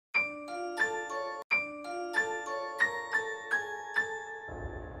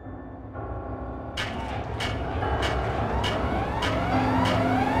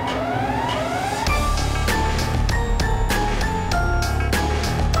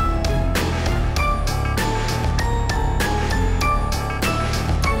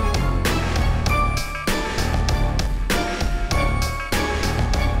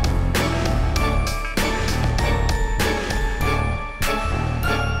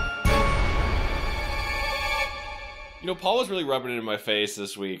You know, Paul was really rubbing it in my face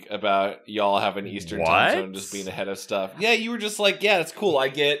this week about y'all having Eastern time zone just being ahead of stuff. Yeah, you were just like, yeah, it's cool.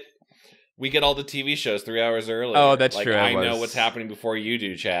 We get all the TV shows 3 hours early. Oh, that's like, true. I know what's happening before you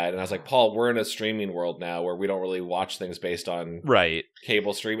do, Chad. And I was like, Paul, we're in a streaming world now where we don't really watch things based on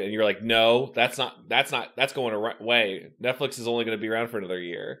cable stream. And you're like, no, that's going away. Netflix is only going to be around for another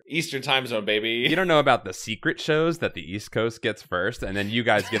year. Eastern time zone, baby. You don't know about the secret shows that the East Coast gets first, and then you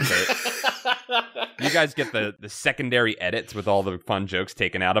guys get the the secondary edits with all the fun jokes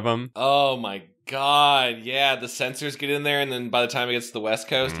taken out of them. Oh my God, yeah, the censors get in there, and then by the time it gets to the West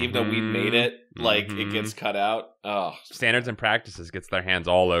Coast, even though we made it, it gets cut out. Oh, Standards and Practices gets their hands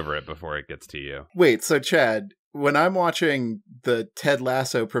all over it before it gets to you. Wait, so Chad, when I'm watching the Ted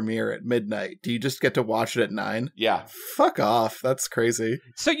Lasso premiere at midnight, do you just get to watch it at 9? Yeah. Fuck off. That's crazy.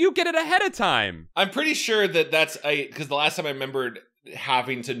 So you get it ahead of time. I'm pretty sure that's because the last time I remembered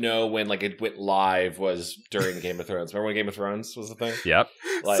having to know when it went live was during Game of Thrones. Remember when Game of Thrones was the thing? Yep.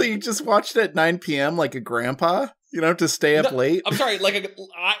 So you just watched it at 9 p.m. like a grandpa? You don't have to stay up late? I'm sorry,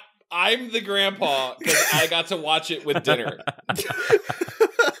 I'm the grandpa because I got to watch it with dinner.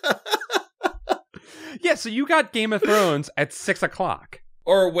 Yeah, so you got Game of Thrones at 6 o'clock.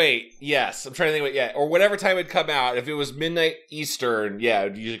 Or wait, yes. I'm trying to think or whatever time it'd come out. If it was midnight Eastern, yeah,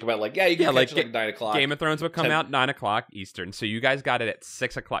 it'd usually come out you can catch it 9 o'clock. Game of Thrones would come out 9 o'clock Eastern, so you guys got it at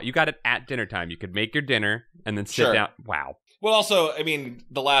 6 o'clock. You got it at dinner time. You could make your dinner and then sit down. Wow. Well, also, I mean,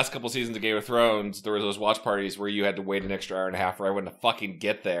 the last couple seasons of Game of Thrones, there was those watch parties where you had to wait an extra hour and a half for everyone to fucking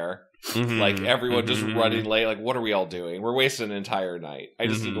get there. Everyone just running late. What are we all doing? We're wasting an entire night. I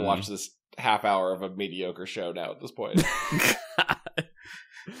just need to watch this half hour of a mediocre show now at this point.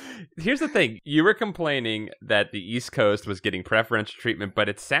 Here's the thing. You were complaining that the East Coast was getting preferential treatment, but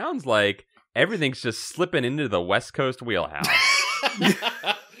it sounds like everything's just slipping into the West Coast wheelhouse.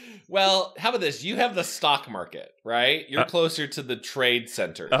 Well, how about this? You have the stock market, right? You're closer to the trade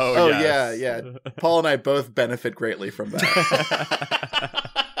centers. Oh yes. yeah. Paul and I both benefit greatly from that.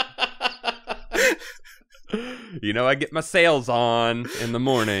 You know, I get my sales on in the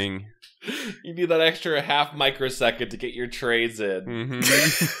morning. You need that extra half microsecond to get your trades in.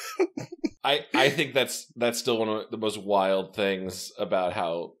 I think that's still one of the most wild things about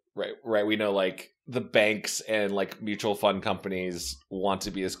how right we know the banks and mutual fund companies want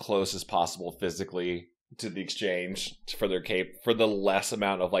to be as close as possible physically to the exchange for their for the less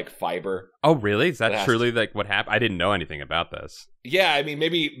amount of fiber. Oh really? Is that truly what happened? I didn't know anything about this. Yeah, I mean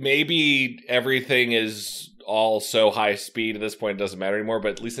maybe everything is all so high speed at this point it doesn't matter anymore,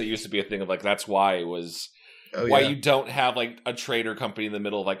 but at least it used to be a thing of that's why it was why you don't have a trader company in the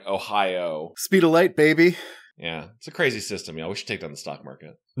middle of Ohio. Speed of light, baby. Yeah, it's a crazy system. We should take down the stock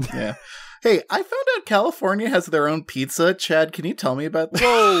market. Yeah. Hey, I found out California has their own pizza. Chad, can you tell me about that?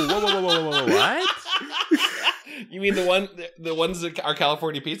 Whoa. What? You mean the ones that are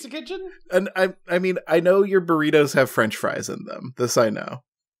California Pizza Kitchen? And I mean, I know your burritos have French fries in them. This I know.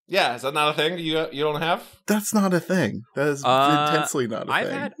 Yeah, is that not a thing you don't have? That's not a thing. That is intensely not a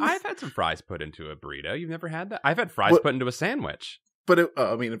thing. I've had some fries put into a burrito. You've never had that? I've had fries put into a sandwich. But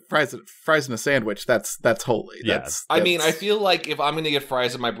fries in a sandwich, that's holy. Yeah. That's... I mean, I feel like if I'm going to get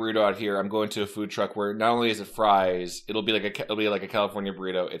fries in my burrito out here, I'm going to a food truck where not only is it fries, it'll be like a California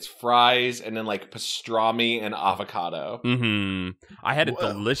burrito. It's fries and then pastrami and avocado. I had a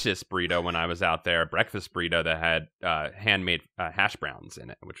delicious burrito when I was out there, a breakfast burrito that had handmade hash browns in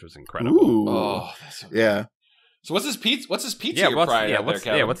it, which was incredible. Ooh. Oh, that's so good. Yeah. So what's this pizza you're frying out there,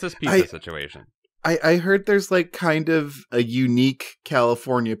 Kevin? What's this pizza situation? I heard there's kind of a unique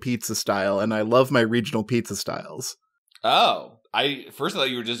California pizza style, and I love my regional pizza styles. Oh, I thought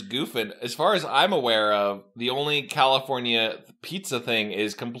you were just goofing. As far as I'm aware of, the only California pizza thing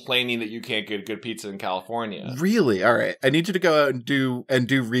is complaining that you can't get good pizza in California. Really? All right. I need you to go out and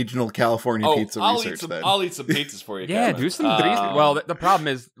do regional California pizza research then. I'll eat some pizzas for you, Yeah, Kevin. do some. Well, the problem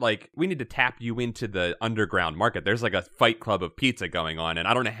is, we need to tap you into the underground market. There's a fight club of pizza going on, and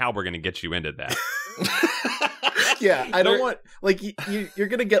I don't know how we're going to get you into that. Yeah, I don't want you're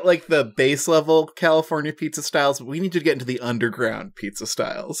gonna get the base level California pizza styles, but we need you to get into the underground pizza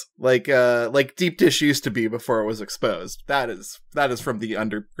styles, like deep dish used to be before it was exposed. That is from the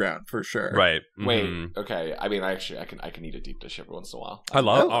underground for sure. Right. Wait. Okay. I mean, I can eat a deep dish every once in a while. I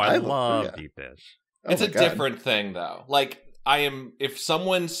love deep dish. It's a different thing though. If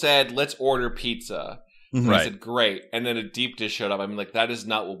someone said let's order pizza. I said, great. And then a deep dish showed up. I'm like, that is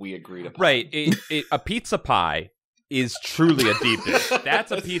not what we agreed upon. Right. A pizza pie is truly a deep dish.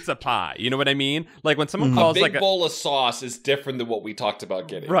 That's a pizza pie. You know what I mean? When someone calls a big bowl of sauce is different than what we talked about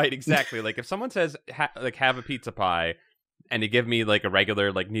getting. Right, exactly. If someone says, have a pizza pie, and you give me like a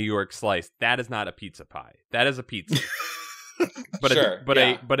regular like New York slice, that is not a pizza pie. That is a pizza. But Sure,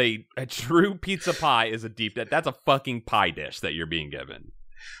 a true pizza pie is a deep. That's a fucking pie dish that you're being given.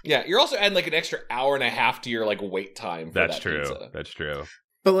 Yeah, you're also adding like an extra hour and a half to your like wait time for That's that true. pizza. That's true.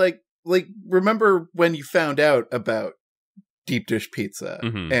 But like remember when you found out about deep dish pizza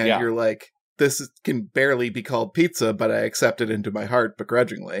Mhm. and Yeah. you're like, can barely be called pizza, but I accept it into my heart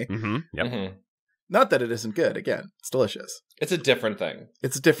begrudgingly. Mm-hmm. Yep. Mhm. Not that it isn't good. Again, it's delicious. It's a different thing.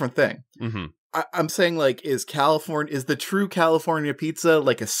 It's a different thing. Mm-hmm. I'm saying, like, is the true California pizza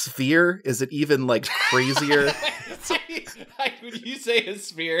like a sphere? Is it even like crazier? When you say a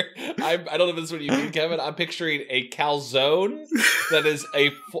sphere, I don't know if this is what you mean, Kevin. I'm picturing a calzone that is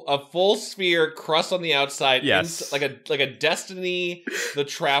a full sphere crust on the outside. Yes, like a Destiny the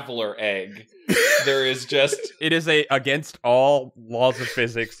Traveler egg. There is just it is a against all laws of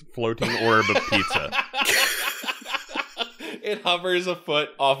physics floating orb of pizza. It hovers a foot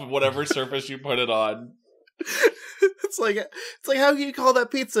off of whatever surface you put it on. It's like how can you call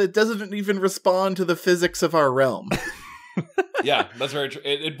that pizza? It doesn't even respond to the physics of our realm. Yeah, that's very true.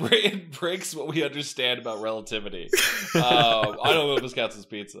 It breaks what we understand about relativity. I don't know if this counts as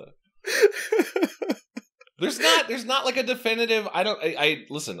pizza. There's not like a definitive. I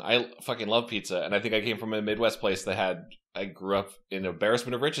listen. I fucking love pizza, and I think I came from a Midwest place that I grew up in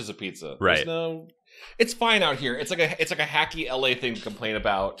embarrassment of riches of pizza. Right. It's fine out here. It's like a hacky LA thing to complain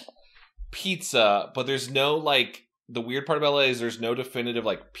about pizza, but there's no like the weird part about LA is there's no definitive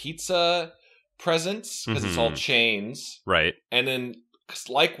like pizza presence because it's all chains, right? And then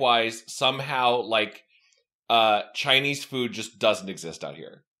likewise, somehow like Chinese food just doesn't exist out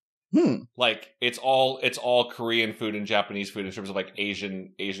here. Like it's all Korean food and Japanese food in terms of like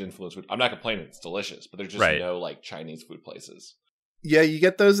Asian influenced food. I'm not complaining; it's delicious, but there's just no like Chinese food places. Yeah, you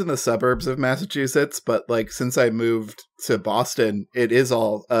get those in the suburbs of Massachusetts, but like since I moved to Boston, it is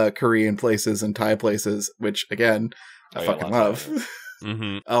all Korean places and Thai places, which again I fucking love.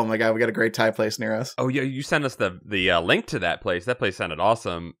 Mm-hmm. Oh my god, we got a great Thai place near us. Oh yeah, you sent us the link to that place. That place sounded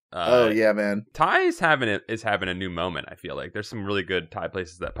awesome. Oh yeah, man. Thai is having a new moment. I feel like there's some really good Thai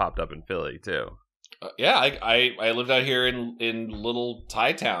places that popped up in Philly too. Yeah, I lived out here in little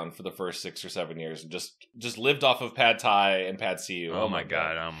Thai town for the first 6 or 7 years, and just lived off of pad Thai and pad Siu. Oh my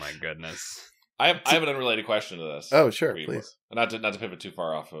god! Oh my goodness! I have an unrelated question to this. Oh sure, please. Not to pivot too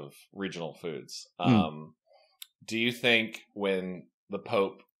far off of regional foods. Do you think when the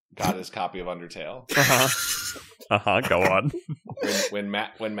Pope got his copy of Undertale, go on. when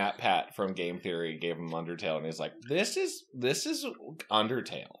Matt Pat from Game Theory gave him Undertale, and he's like, "This is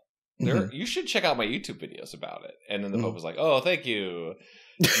Undertale. You should check out my YouTube videos about it." And then the Pope was like, "Oh, thank you."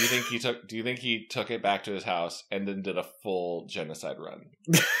 Do you think he took it back to his house and then did a full genocide run?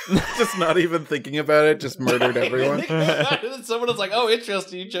 Just not even thinking about it, just murdered everyone. And then someone was like, "Oh,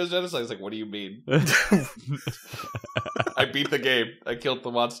 interesting, you chose genocide." I was like, "What do you mean?" I beat the game. I killed the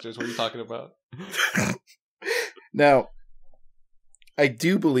monsters. What are you talking about? Now, I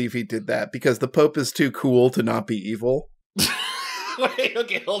do believe he did that because the Pope is too cool to not be evil. Wait,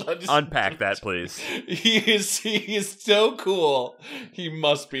 okay, hold on. Unpack that, please. He is so cool. He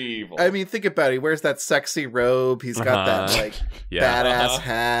must be evil. I mean, think about it. He wears that sexy robe. He's got that like badass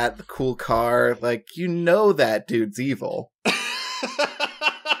hat, the cool car. Like, you know that dude's evil.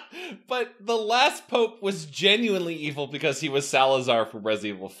 But the last Pope was genuinely evil because he was Salazar from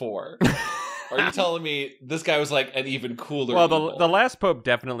Resident Evil 4. Are you telling me this guy was like an even cooler Well, evil? the last Pope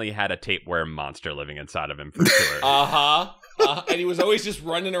definitely had a tapeworm monster living inside of him for sure. And he was always just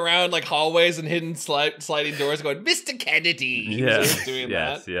running around like hallways and hidden sliding doors going, "Mr. Kennedy." He was always doing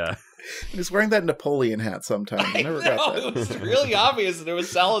that. Yeah. He was wearing that Napoleon hat sometimes. I never got that. It was really obvious that it was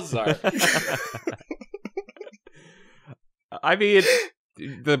Salazar. I mean,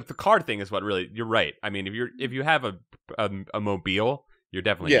 the card thing is what really. You're right. I mean, if you have a mobile, you're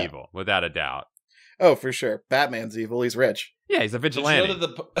definitely evil without a doubt. Oh, for sure. Batman's evil. He's rich. Yeah, he's a vigilante.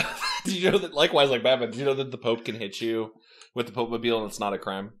 Did you know that? Likewise, like Batman. Did you know that the Pope can hit you with the Pope Mobile and it's not a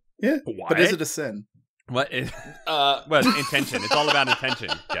crime? Yeah. What? But is it a sin? What is? Well, intention. It's all about intention,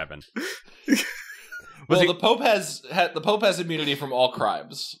 Kevin. The Pope has immunity from all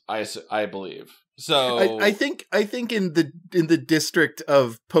crimes. I believe. So I think in the district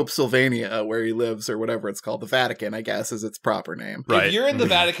of Pope Sylvania where he lives, or whatever it's called, the Vatican, I guess is its proper name. Right. If you're in the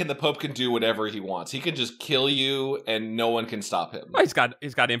Vatican, the Pope can do whatever he wants. He can just kill you, and no one can stop him. Well, he's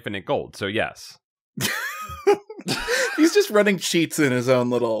got infinite gold, so yes. He's just running cheats in his own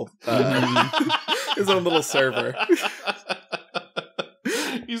little server.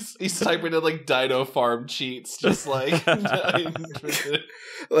 He's typing in like Dino Farm cheats, just like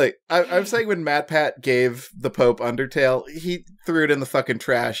like I'm saying when MatPat gave the Pope Undertale, he threw it in the fucking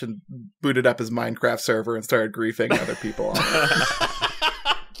trash and booted up his Minecraft server and started griefing other people on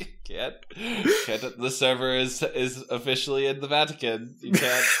it. can't the server is officially in the Vatican. You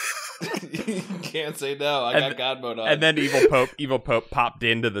can't you can't say no. I got God mode on. And then evil Pope popped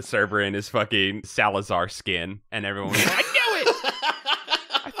into the server in his fucking Salazar skin, and everyone was like, I knew it!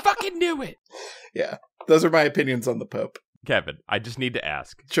 I fucking knew it! Yeah, those are my opinions on the Pope. Kevin, I just need to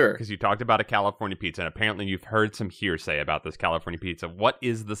ask. Sure. Because you talked about a California pizza, and apparently you've heard some hearsay about this California pizza. What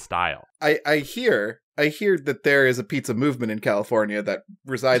is the style? I hear that there is a pizza movement in California that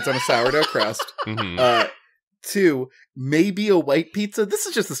resides on a sourdough crust. Mm-hmm. 2, maybe a white pizza. This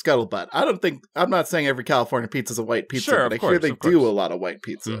is just a scuttlebutt. I'm not saying every California pizza is a white pizza, sure, but I course, hear they do a lot of white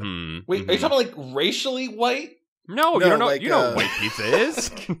pizza. Mm-hmm. Wait, are you talking like racially white? No, you don't know. You know what white pizza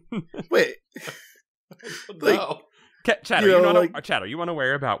is. Wait, No. Chad, are you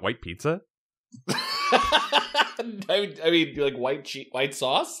unaware about white pizza? I mean, like white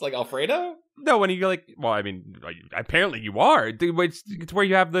sauce, like Alfredo. No, when you like, well, I mean, apparently you are. It's where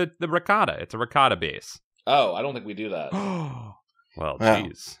you have the ricotta. It's a ricotta base. Oh, I don't think we do that. Well, wow.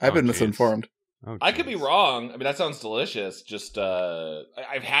 jeez. I've been misinformed. Oh, I could be wrong. I mean, that sounds delicious. Just,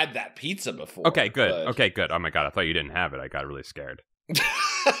 I've had that pizza before. Okay, good. But... Okay, good. Oh my god, I thought you didn't have it. I got really scared.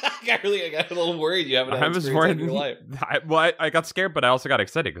 I got a little worried. You haven't had I was experience worried in your life. I got scared, but I also got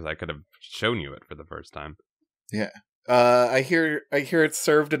excited because I could have shown you it for the first time. Yeah. I hear it's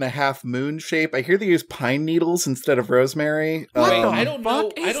served in a half moon shape. I hear they use pine needles instead of rosemary. I don't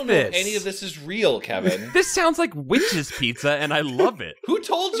know if any of this is real, Kevin. This sounds like witch's pizza, and I love it. Who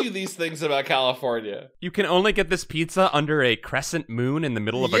told you these things about California? You can only get this pizza under a crescent moon in the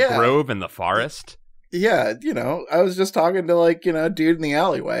middle of a grove in the forest. Yeah, I was just talking to dude in the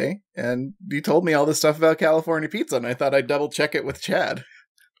alleyway, and he told me all this stuff about California pizza, and I thought I'd double check it with Chad.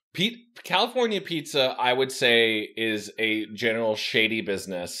 California pizza, I would say, is a general shady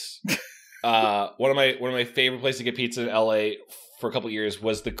business. One of my favorite places to get pizza in LA for a couple of years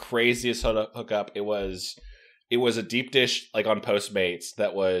was the craziest hookup. It was a deep dish like on Postmates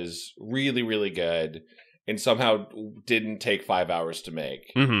that was really, really good and somehow didn't take 5 hours to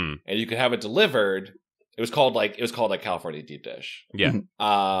make. Mm-hmm. And you could have it delivered. It was called California deep dish. Yeah.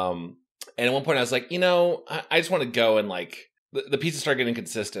 And at one point I was like, I just want to go and like. The pizza started getting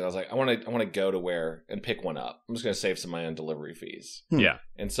consistent. I was like, I want to go to where and pick one up. I'm just going to save some of my own delivery fees. Yeah.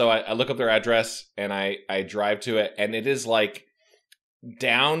 And so I look up their address and I drive to it, and it is like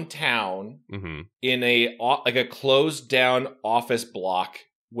downtown in a closed down office block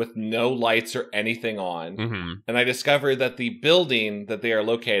with no lights or anything on. Mm-hmm. And I discovered that the building that they are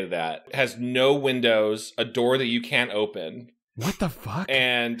located at has no windows, a door that you can't open. What the fuck?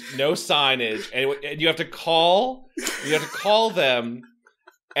 And no signage, and you have to call them,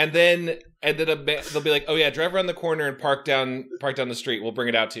 and then they'll be like, "Oh yeah, drive around the corner and park down the street. We'll bring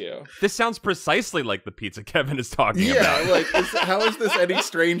it out to you." This sounds precisely like the pizza Kevin is talking about. Yeah, like how is this any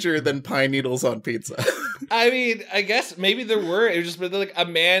stranger than pine needles on pizza? I mean, I guess maybe there were. It was just like a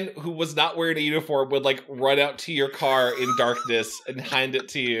man who was not wearing a uniform would like run out to your car in darkness and hand it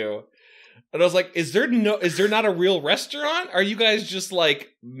to you. And I was like, is there not a real restaurant? Are you guys just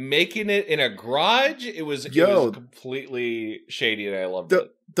like making it in a garage? It was completely shady, and I loved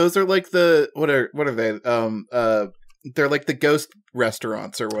it. Those are like what are they? They're like the ghost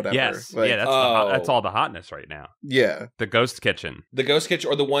restaurants or whatever. Yes, like, yeah, that's all the hotness right now. Yeah, the ghost kitchen,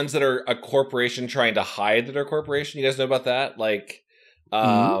 or the ones that are a corporation trying to hide that they're a corporation. You guys know about that? Like,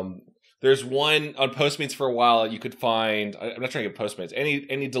 There's one on Postmates for a while you could find. I'm not trying to get Postmates.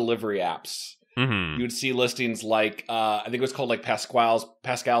 Any delivery apps. Mm-hmm. You would see listings like I think it was called like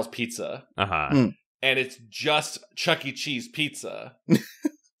Pascal's Pizza. Uh-huh. And it's just Chuck E. Cheese pizza.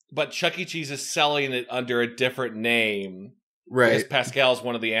 But Chuck E. Cheese is selling it under a different name. Right. Because Pascal's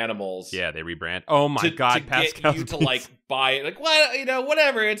one of the animals. Yeah, they rebrand. Oh my god, Pascal's. Get you to like buy it. Like, well,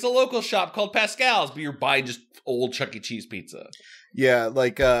 whatever. It's a local shop called Pascal's, but you're buying just old Chuck E. Cheese pizza. Yeah,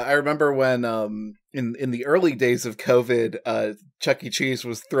 like I remember when in the early days of COVID, Chuck E. Cheese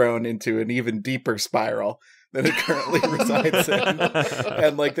was thrown into an even deeper spiral than it currently resides in.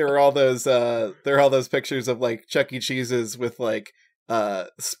 And like there are all those pictures of like Chuck E. Cheese's with like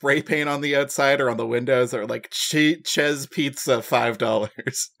spray paint on the outside or on the windows that are like Ches Pizza $5.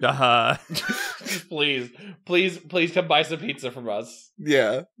 Uh-huh. please come buy some pizza from us.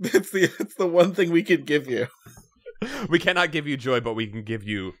 Yeah, it's the one thing we can give you. We cannot give you joy, but we can give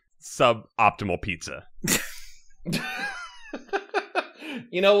you suboptimal pizza.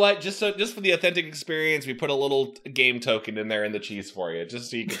 You know what? Just for the authentic experience, we put a little game token in there in the cheese for you, just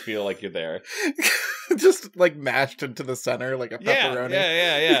so you can feel like you're there. Just like mashed into the center like a pepperoni.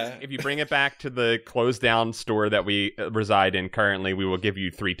 Yeah. If you bring it back to the closed down store that we reside in currently, we will give you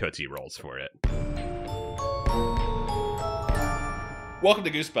 3 Tootsie Rolls for it. Welcome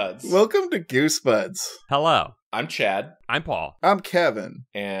to Goosebuds. Welcome to Goosebuds. Hello. I'm Chad. I'm Paul. I'm Kevin.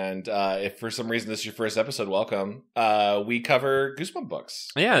 And if for some reason this is your first episode, welcome. We cover Goosebump books.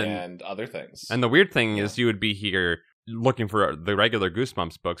 Yeah. And other things. And the weird thing is you would be here looking for the regular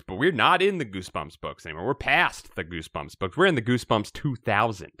Goosebumps books, but we're not in the Goosebumps books anymore. We're past the Goosebumps books. We're in the Goosebumps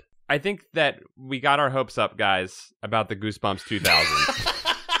 2000. I think that we got our hopes up, guys, about the Goosebumps 2000.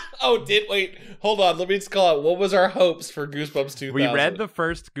 Wait, hold on. Let me just call out. What was our hopes for Goosebumps 2000? We read the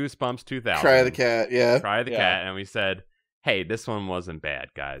first Goosebumps 2000. Cry the Cat, yeah. Cry the Cat, and we said, hey, this one wasn't bad,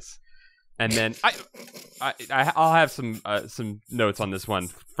 guys. And then I'll have some notes on this one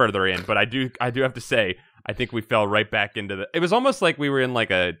further in, but I do have to say, I think we fell right back into it was almost like we were in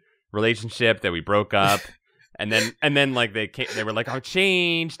like a relationship that we broke up. And then like they were like, I've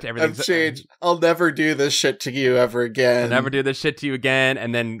changed. Everything's changed. I'll never do this shit to you ever again. I'll never do this shit to you again.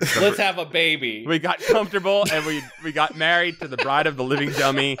 And then let's have a baby. We got comfortable and we got married to the Bride of the Living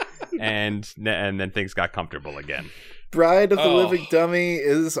Dummy, and then things got comfortable again. Bride of the Living Dummy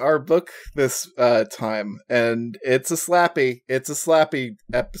is our book this time, and it's a Slappy. It's a Slappy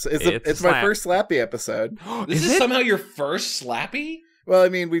episode. It's my first Slappy episode. This is somehow your first Slappy? Well, I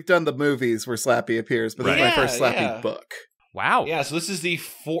mean, we've done the movies where Slappy appears, but this is my first Slappy book. Wow. Yeah, so this is the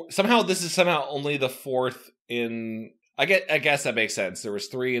fourth. This is somehow only the fourth in. I guess that makes sense. There was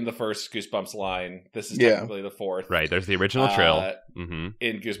 3 in the first Goosebumps line. This is technically the fourth. Right. There's the original trill in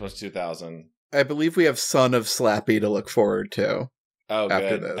Goosebumps 2000. I believe we have Son of Slappy to look forward to. Oh,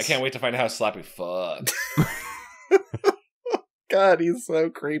 after good. This. I can't wait to find out how Slappy fucks. God, he's so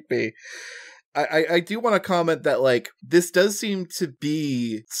creepy. I do want to comment that, like, this does seem to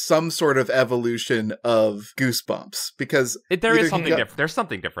be some sort of evolution of Goosebumps, because there is something different. There's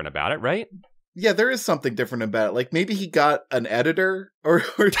something different about it, right? Yeah, there is something different about it. Like, maybe he got an editor or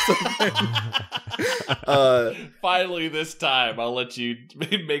something. Finally, this time, I'll let you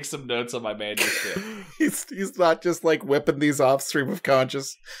make some notes on my manuscript. He's not just, like, whipping these off stream of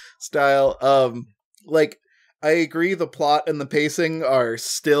conscious style. Like, I agree the plot and the pacing are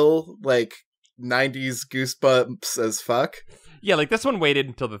still, like, 90s Goosebumps as fuck. Yeah, like this one waited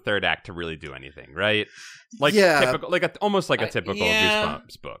until the third act to really do anything, right? Like typical, almost like a typical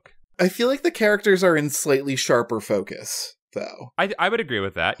Goosebumps book. I feel like the characters are in slightly sharper focus, though. I would agree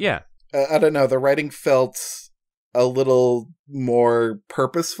with that. Yeah. I don't know. The writing felt a little more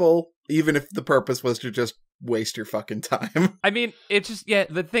purposeful, even if the purpose was to just waste your fucking time. I mean, it's just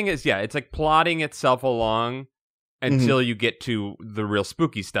the thing is, it's like plotting itself along until you get to the real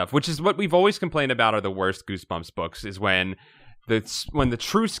spooky stuff, which is what we've always complained about are the worst Goosebumps books, is when the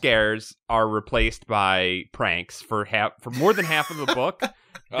true scares are replaced by pranks for more than half of the book.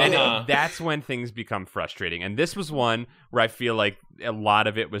 Then that's when things become frustrating. And this was one where I feel like a lot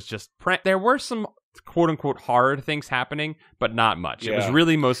of it was just prank. There were some quote-unquote hard things happening, but not much. Yeah. It was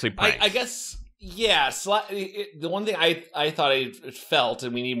really mostly pranks. I guess... Yeah, the one thing I thought I felt,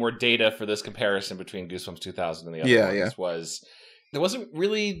 and we need more data for this comparison between Goosebumps 2000 and the other ones, was there wasn't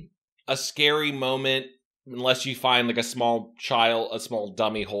really a scary moment unless you find like a small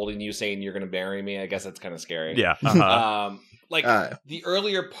dummy holding you saying you're going to marry me. I guess that's kind of scary. Yeah. The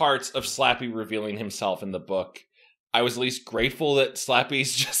earlier parts of Slappy revealing himself in the book, I was at least grateful that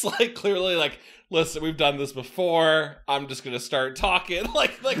Slappy's just like clearly like, listen, we've done this before. I'm just going to start talking.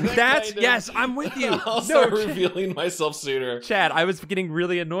 Yes, I'm with you. I'll start revealing myself sooner. Chad, I was getting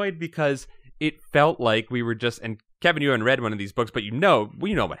really annoyed because it felt like we were just, and Kevin, you haven't read one of these books, but you know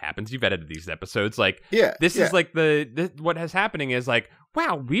what happens. You've edited these episodes. Like, this is like what is happening is like,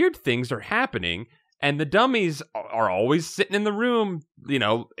 wow, weird things are happening. And the dummies are always sitting in the room, in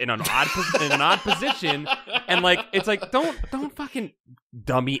an odd position, and like it's like don't fucking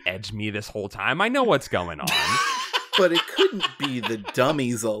dummy edge me this whole time. I know what's going on. But it couldn't be the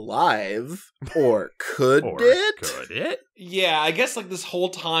dummies alive, or could it? Could it? Yeah, I guess like this whole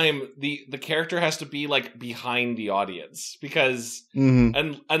time the character has to be like behind the audience because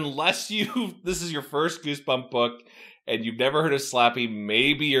unless this is your first Goosebump book. And you've never heard of Slappy,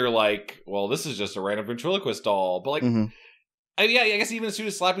 maybe you're like, well, this is just a random ventriloquist doll. But like, I guess even as soon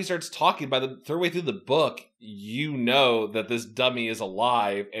as Slappy starts talking, by the third way through the book, you know that this dummy is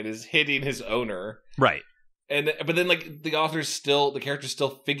alive and is hitting his owner. Right. But then like the character's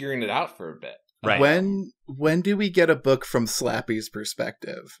still figuring it out for a bit. Right. When do we get a book from Slappy's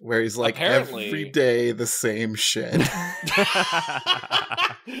perspective, where he's like, Apparently. every day the same shit?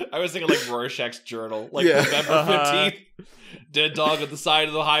 I was thinking like Rorschach's journal, like Yeah. November 15th, dead dog at the side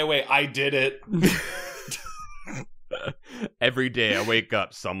of the highway. I did it. Every day I wake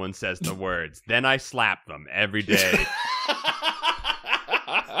up, someone says the words. Then I slap them every day.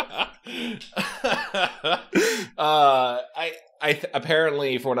 I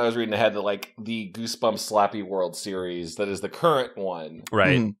apparently, from what I was reading ahead, that like the Goosebumps Slappy World series, that is the current one,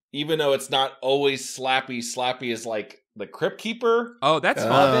 Right. Mhm. even though it's not always Slappy. Slappy is like the Crypt Keeper, Oh, that's Oh,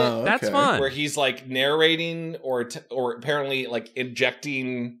 fun. That's okay. fun. where he's like narrating or apparently like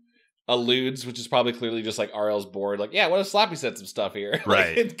injecting alludes, which is probably clearly just like RL's board. Like, yeah, what if Slappy said some stuff here?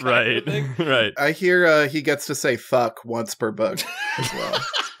 Right. Like, kind Right. of thing. Right. I hear he gets to say fuck once per book as well.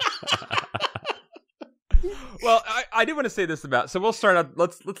 Well, I do want to say this about. So we'll start out.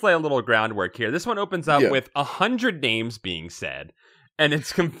 Let's lay a little groundwork here. This one opens up Yeah. with 100 names being said, and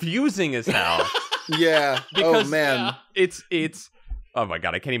it's confusing as hell. Yeah. Because- oh man. It's. Oh my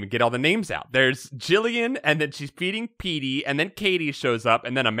god, I can't even get all the names out. There's Jillian, and then she's feeding Petey, and then Katie shows up,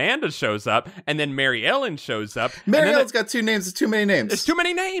 and then Amanda shows up, and then Mary Ellen shows up. Mary and then Ellen's got 2 names. It's too many names. There's too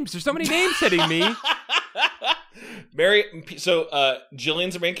many names. There's so many names hitting me.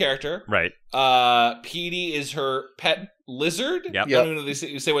 Jillian's the main character. Right. Petey is her pet lizard. Yep. I don't even know they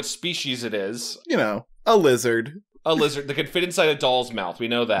say what species it is. You know, a lizard. A lizard that could fit inside a doll's mouth. We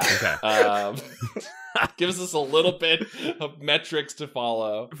know that. Okay. Gives us a little bit of metrics to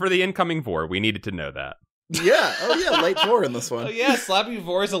follow. For the incoming Vor, we needed to know that. Yeah. Oh yeah, late 4 in this Oh one. yeah, Slappy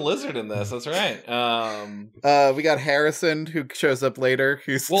Vor is a lizard in this. That's right. We got Harrison, who shows up later,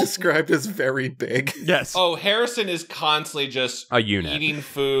 who's described as very big. Yes. Oh, Harrison is constantly just A unit. eating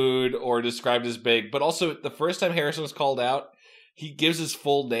food or described as big. But also, the first time Harrison was called out, he gives his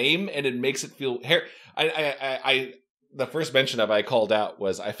full name, and it makes it feel. The first mention of I called out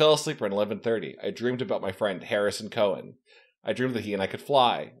was I fell asleep around 11:30. I dreamed about my friend Harrison Cohen. I dreamed that he and I could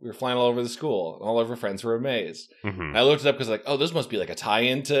fly. We were flying all over the school. All of our friends were amazed. Mm-hmm. I looked it up because like, oh, this must be like a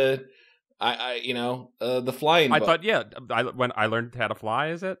tie-in to, the flying. I book. thought, yeah, when I learned how to fly,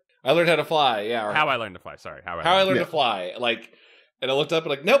 is it? I learned how to fly. Yeah, or How I learned to fly. Sorry, how I learned Yeah. to fly. Like, and I looked up and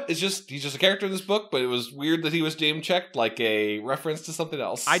like, nope, he's just a character in this book. But it was weird that he was name checked, like a reference to something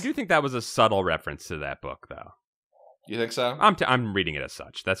else. I do think that was a subtle reference to that book, though. You think so? I'm reading it as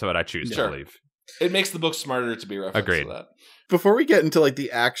such. That's what I choose to Sure. believe. It makes the book smarter to be referenced Agreed. to that. Before we get into like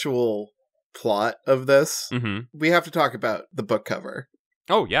the actual plot of this, Mm-hmm. we have to talk about the book cover.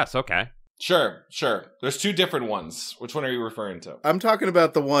 Oh, yes, okay. Sure. There's 2 different ones. Which one are you referring to? I'm talking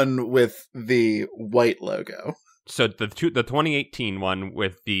about the one with the white logo. So the 2018 one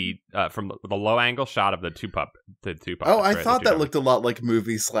with the from the low angle shot of the two puppets. Oh, I right? thought that looked a lot like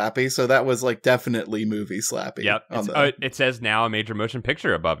movie Slappy, so that was like definitely movie Slappy. Yep. It says now a major motion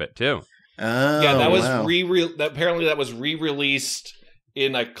picture above it too. Oh, Yeah, that was wow. apparently that was re-released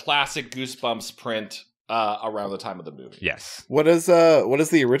in a classic Goosebumps print around the time of the movie. Yes. What does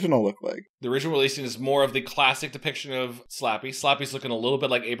the original look like? The original releasing is more of the classic depiction of Slappy. Slappy's looking a little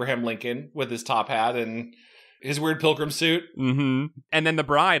bit like Abraham Lincoln with his top hat and his weird pilgrim suit. Mm-hmm. And then the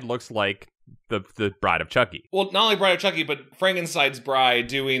bride looks like the Bride of Chucky. Well, not only Bride of Chucky, but Frankenstein's bride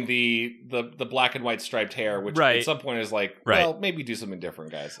doing the black and white striped hair, which Right. at some point is like, Right. well, maybe do something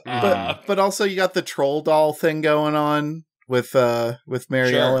different, guys. But also you got the troll doll thing going on with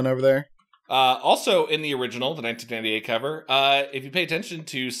Mary Sure. Ellen over there. Also, in the original, the 1998 cover, if you pay attention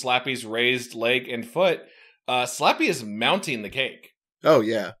to Slappy's raised leg and foot, Slappy is mounting the cake. Oh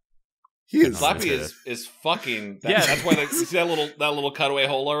yeah, he is. Slappy That's is fucking. Yeah. That's why you see that little cutaway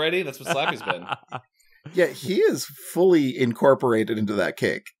hole already. That's what Slappy's been. Yeah, he is fully incorporated into that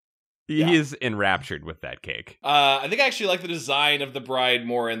cake. He is enraptured with that cake. I think I actually like the design of the bride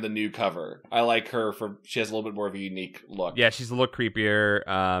more in the new cover. I like her she has a little bit more of a unique look. Yeah, she's a little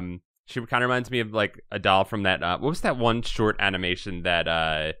creepier. She kind of reminds me of like a doll from that. What was that one short animation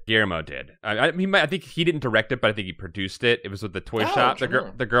that Guillermo did? I think he didn't direct it, but I think he produced it. It was with the toy shop.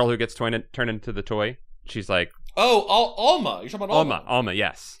 The girl who gets turned into the toy. She's like, Alma. You're talking about Alma.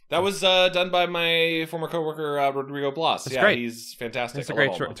 Yes, that was done by my former coworker Rodrigo Blas. That's yeah, great. He's fantastic. it's a I great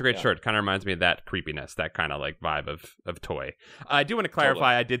love short. Alma. It's a great Yeah. short. Kind of reminds me of that creepiness, that kind of like vibe of toy. I do want to clarify.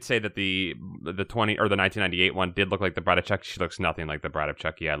 Totally. I did say that the 1998 one did look like the Bride of Chucky. She looks nothing like the Bride of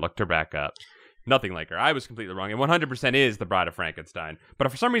Chucky. I looked her back up. Nothing like her. I was completely wrong. And 100% is the Bride of Frankenstein.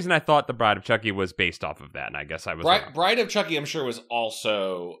 But for some reason, I thought the Bride of Chucky was based off of that, and I guess I was wrong. Bride of Chucky, I'm sure, was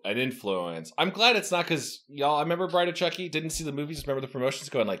also an influence. I'm glad it's not because, y'all, I remember Bride of Chucky, didn't see the movie, just remember the promotions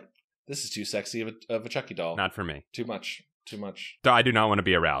going like, this is too sexy of a Chucky doll. Not for me. Too much. too much. I do not want to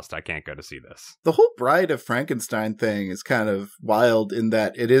be aroused. I can't go to see this. The whole Bride of Frankenstein thing is kind of wild in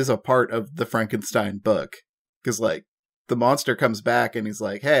that it is a part of the Frankenstein book. Because, like, the monster comes back and he's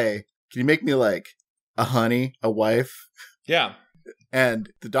like, hey, can you make me, like, a honey, a wife? Yeah.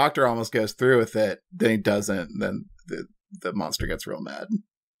 And the doctor almost goes through with it. Then he doesn't. And then the monster gets real mad.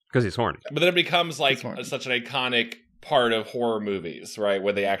 Because he's horny. But then it becomes, like, such an iconic part of horror movies, right?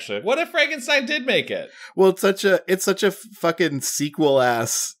 Where they actually, what if Frankenstein did make it? Well, it's such a fucking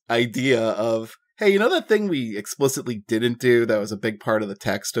sequel-ass idea of, hey, you know that thing we explicitly didn't do that was a big part of the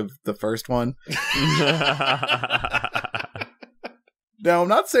text of the first one? Now, I'm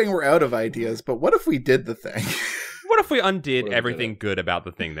not saying we're out of ideas, but what if we did the thing? What if we undid everything good about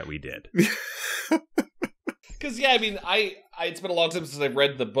the thing that we did? Because, yeah, I mean, it's been a long time since I've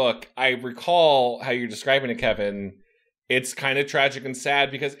read the book. I recall how you're describing it, Kevin. It's kind of tragic and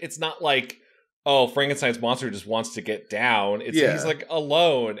sad because it's not like, oh, Frankenstein's monster just wants to get down. He's like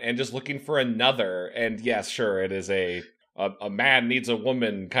alone and just looking for another. And yes, sure, it is a man needs a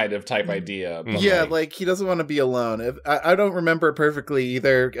woman kind of type idea. But yeah, like he doesn't want to be alone. I don't remember perfectly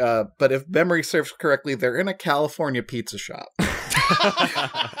either, but if memory serves correctly, they're in a California pizza shop.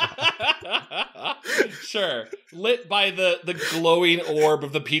 Sure, lit by the glowing orb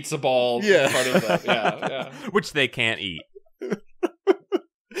of the pizza ball in front of them. Yeah. Which they can't eat.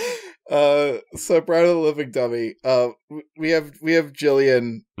 So Bride of the Living Dummy. We have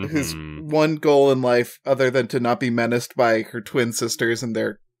Jillian, whose one goal in life, other than to not be menaced by her twin sisters and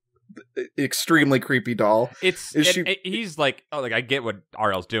their extremely creepy doll, he's like, oh, like I get what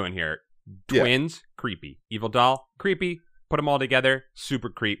RL's doing here. Twins, creepy. Evil doll, creepy. Put them all together, super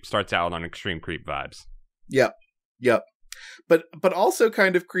creep. Starts out on extreme creep vibes. Yep. But also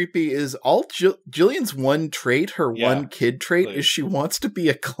kind of creepy is all Jillian's one trait, her one kid trait, is she wants to be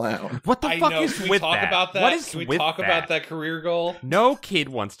a clown. What the fuck is with that? About that? What is Can we talk about that career goal? No kid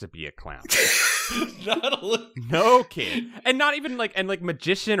wants to be a clown. No kid. And not even like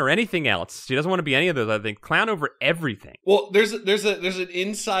magician or anything else. She doesn't want to be any of those. I think clown over everything. Well, there's an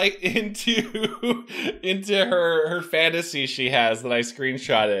insight into her fantasy she has that I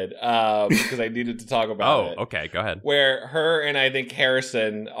screenshotted because I needed to talk about it. Oh, okay, go ahead. Where her and I think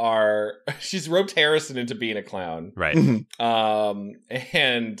Harrison she's roped Harrison into being a clown, right?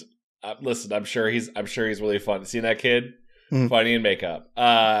 And listen, I'm sure he's really fun. Seen that kid? Funny in makeup.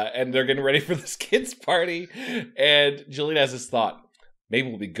 And they're getting ready for this kids' party. And Jillian has this thought. Maybe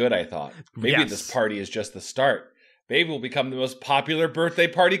we'll be good, I thought. Maybe this party is just the start. Maybe we'll become the most popular birthday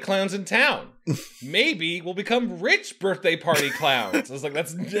party clowns in town. Maybe we'll become rich birthday party clowns. I was like,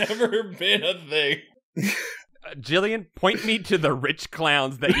 that's never been a thing. Jillian, point me to the rich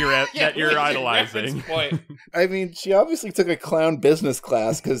clowns that you're idolizing. I mean, she obviously took a clown business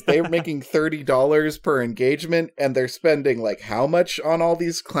class because they're making $30 per engagement, and they're spending like how much on all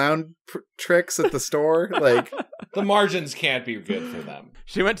these clown tricks at the store? Like the margins can't be good for them.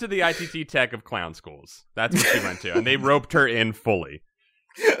 She went to the ITT Tech of clown schools. That's what she went to, and they roped her in fully.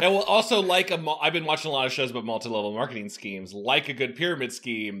 And well, also, I've been watching a lot of shows about multi-level marketing schemes. Like a good pyramid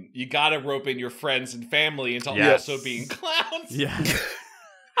scheme, you gotta rope in your friends and family into also being clowns. Yeah.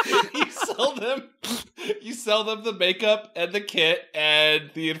 You sell them the makeup and the kit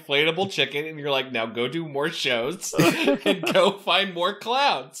and the inflatable chicken, and you're like, now go do more shows and go find more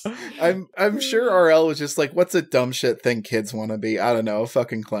clowns. I'm sure RL was just like, what's a dumb shit thing kids want to be? I don't know, a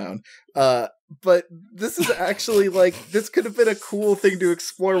fucking clown. But this is actually like, this could have been a cool thing to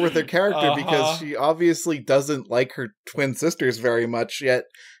explore with her character because she obviously doesn't like her twin sisters very much, yet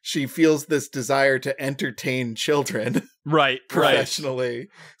she feels this desire to entertain children. Right. Professionally.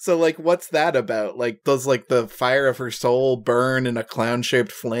 So like, what's that about? Like, does like the fire of her soul burn in a clown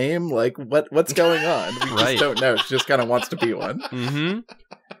shaped flame? Like what's going on? We just don't know. She just kind of wants to be one. Mm-hmm.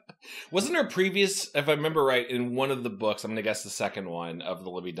 Wasn't her previous, if I remember right, in one of the books, I'm going to guess the second one of the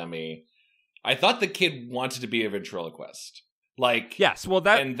Libby Dummy, I thought the kid wanted to be a ventriloquist. Like, yes, well,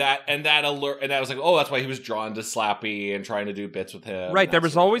 that was like, oh, that's why he was drawn to Slappy and trying to do bits with him. Right, there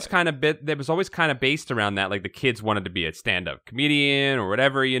was always kind of based around that. Like the kids wanted to be a stand-up comedian or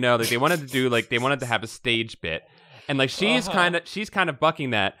whatever, you know. Like they wanted to have a stage bit, and like she's kind of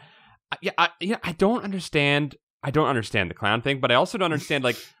bucking that. I don't understand the clown thing, but I also don't understand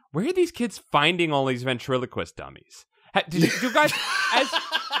like where are these kids finding all these ventriloquist dummies? Did you guys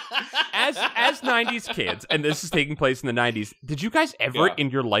as 90s kids, and this is taking place in the 90s, did you guys ever in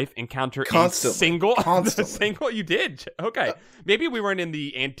your life encounter a single you did? Okay. Maybe we weren't in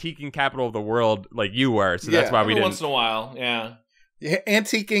the antiquing capital of the world like you were, so that's why we didn't. Once in a while, yeah.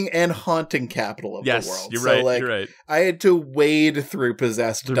 Antiquing and haunting capital of the world. You're right. I had to wade through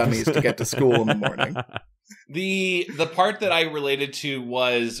possessed dummies to get to school in the morning. The part that I related to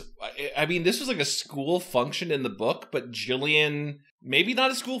was, I mean, this was like a school function in the book, but Jillian, maybe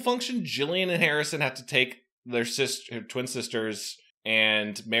not a school function. Jillian and Harrison have to take their twin sisters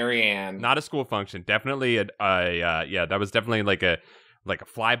and Marianne. Not a school function. Definitely that was definitely like a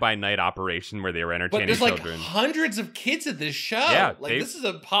fly-by-night operation where they were entertaining children. But there's children. like hundreds of kids at this show. Yeah, this is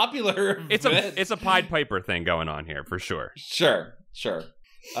a popular event. It's a Pied Piper thing going on here for sure. Sure.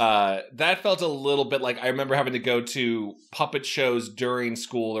 That felt a little bit like I remember having to go to puppet shows during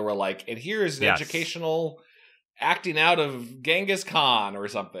school that were like, and here's an educational acting out of Genghis Khan or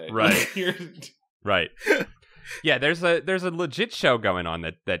something. Right. Right. Yeah, there's a legit show going on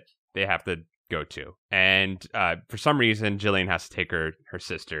that they have to go to, and for some reason Jillian has to take her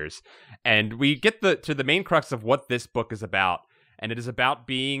sisters, and we get to the main crux of what this book is about, and it is about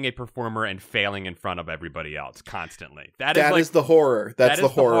being a performer and failing in front of everybody else constantly. That is the horror. That's the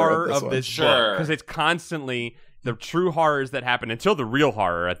horror of this book, because it's constantly the true horrors that happen until the real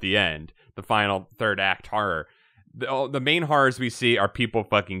horror at the end, the final third act horror. The main horrors we see are people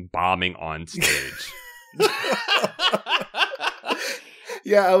fucking bombing on stage.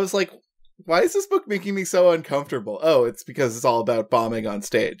 Yeah, I was like, why is this book making me so uncomfortable? Oh, it's because it's all about bombing on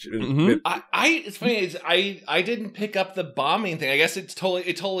stage. Mm-hmm. It's funny. I didn't pick up the bombing thing. I guess it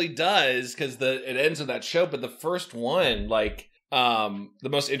totally does because it ends with that show. But the first one, like, the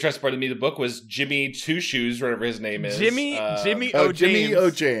most interesting part of me, the book was Jimmy Two Shoes, whatever his name is. Jimmy O.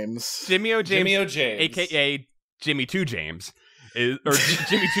 James, aka Jimmy Two James.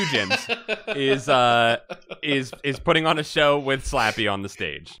 Jimmy Two Jims is putting on a show with Slappy on the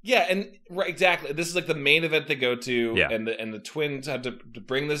stage. Yeah, and right, exactly. This is like the main event they go to, and the twins have to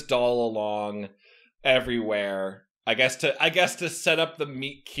bring this doll along everywhere. I guess to set up the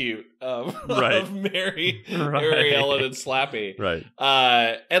meet cute of Mary, Ellen, and Slappy. Right.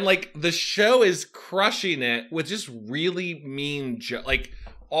 And like the show is crushing it with just really mean like.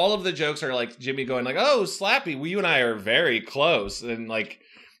 All of the jokes are like Jimmy going like, "Oh, Slappy, well, you and I are very close," and like,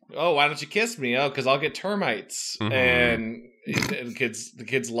 "Oh, why don't you kiss me?" "Oh, because I'll get termites." Mm-hmm. And the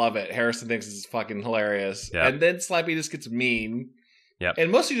kids love it. Harrison thinks it's fucking hilarious, and then Slappy just gets mean,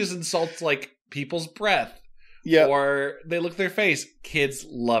 and mostly just insults like people's breath, or they look at their face. Kids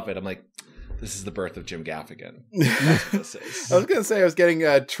love it. I'm like, this is the birth of Jim Gaffigan. That's what this is. I was gonna say I was getting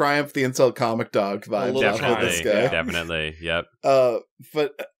Triumph the Insult Comic Dog vibes off of this guy. Definitely, yep.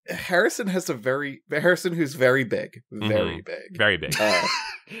 But Harrison who's very big, very big.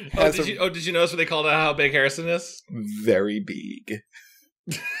 Did you notice what they called out how big Harrison is? Very big.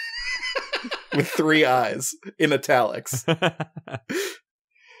 With 3 eyes in italics.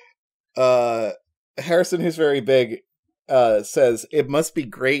 Harrison, who's very big, says it must be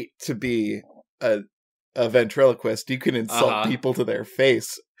great to be a ventriloquist. You can insult people to their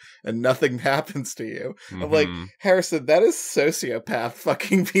face and nothing happens to you. Mm-hmm. I'm like, Harrison, that is sociopath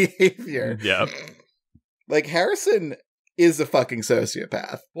fucking behavior. Yep. Like, Harrison is a fucking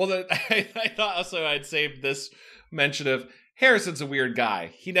sociopath. Well, I thought also I'd save this mention of Harrison's a weird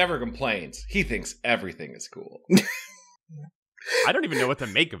guy. He never complains. He thinks everything is cool. I don't even know what to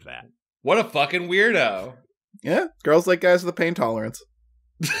make of that. What a fucking weirdo. Yeah, girls like guys with a pain tolerance.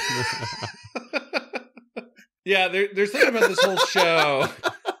 Yeah, there's something about this whole show.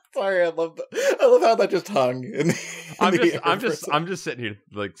 Sorry, I love how that just hung. I'm just sitting here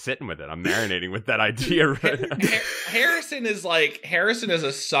sitting with it. I'm marinating with that idea. Harrison is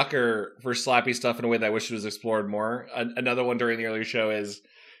a sucker for Slappy stuff in a way that I wish was explored more. Another one during the earlier show is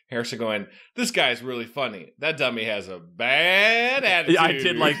Harrison going, "This guy's really funny. That dummy has a bad attitude." I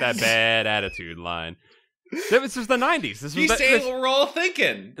did like that bad attitude line. This was the 90s. He's saying what we're all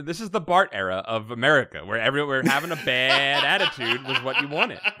thinking. This is the Bart era of America, where everywhere having a bad attitude was what you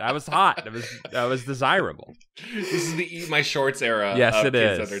wanted. That was hot. That was desirable. This is the Eat My Shorts era. Yes, it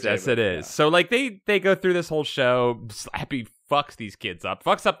is. Yes, it is. Yeah. So they go through this whole show. Slappy fucks these kids up.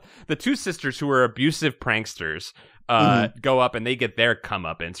 Fucks up the 2 sisters who are abusive pranksters. Go up and they get their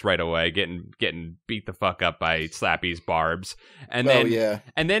comeuppance right away, getting beat the fuck up by Slappy's barbs, and then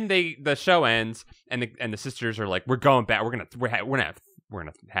the show ends, and the sisters are like, "We're going back. We're gonna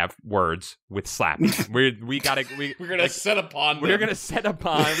have words with Slappy. we're gonna set upon. We're gonna set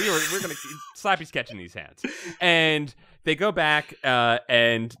upon. We're gonna Slappy's catching these hands, and they go back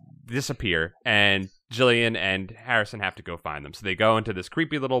and disappear, and Jillian and Harrison have to go find them. So they go into this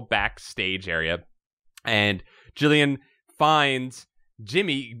creepy little backstage area, and Jillian finds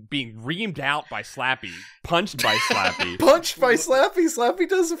Jimmy being reamed out by Slappy, punched by Slappy. Slappy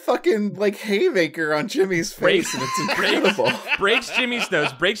does a fucking haymaker on Jimmy's face, and it's incredible. Breaks Jimmy's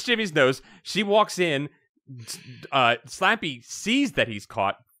nose. She walks in. Slappy sees that he's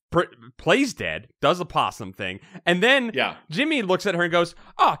caught, plays dead, does a possum thing, and then Jimmy looks at her and goes,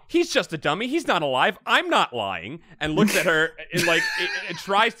 "Oh, he's just a dummy. He's not alive. I'm not lying." And looks at her and it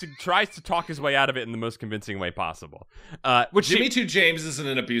tries to talk his way out of it in the most convincing way possible. Which Jimmy Two James is in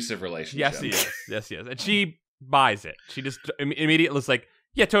an abusive relationship. Yes, he is. Yes, he is. And she buys it. She just immediately is like,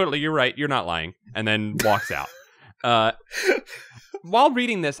 "Yeah, totally. You're right. You're not lying," and then walks out. While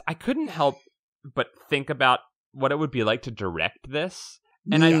reading this, I couldn't help but think about what it would be like to direct this.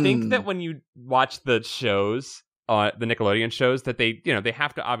 And I think that when you watch the shows, the Nickelodeon shows, that they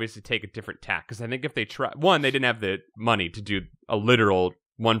have to obviously take a different tack. Because I think if they try, one, they didn't have the money to do a literal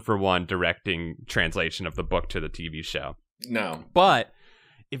one-for-one directing translation of the book to the TV show. No. But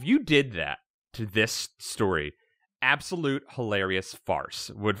if you did that to this story, absolute hilarious farce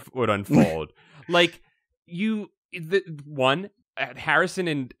would unfold. Harrison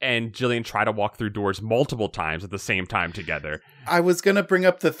and Jillian try to walk through doors multiple times at the same time together. I was going to bring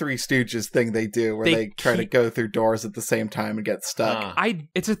up the Three Stooges thing they do, where they try to go through doors at the same time and get stuck.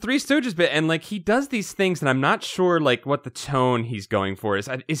 It's a Three Stooges bit, and he does these things, and I'm not sure what the tone he's going for is.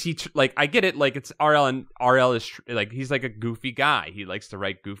 Is he I get it, it's RL, and RL is he's a goofy guy. He likes to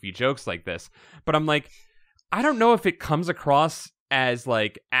write goofy jokes like this, but I'm I don't know if it comes across as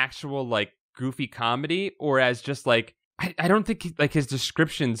actual goofy comedy or as just I don't think his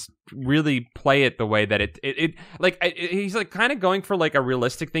descriptions really play it the way that he's kind of going for a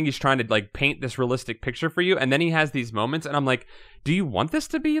realistic thing. He's trying to paint this realistic picture for you, and then he has these moments, and I'm do you want this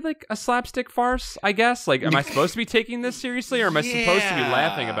to be a slapstick farce? I guess am I supposed to be taking this seriously, or am I supposed to be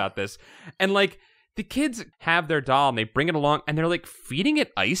laughing about this? And the kids have their doll and they bring it along and they're feeding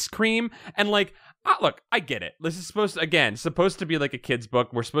it ice cream and look, I get it. This is supposed to be a kid's book.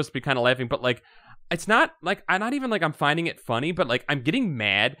 We're supposed to be kind of laughing, but it's not I'm not even I'm finding it funny, but I'm getting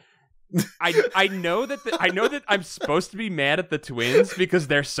mad. I know that I'm supposed to be mad at the twins because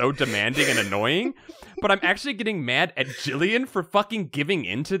they're so demanding and annoying, but I'm actually getting mad at Jillian for fucking giving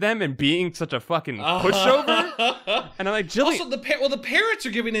in to them and being such a fucking pushover. And I'm Jillian. Also, the parents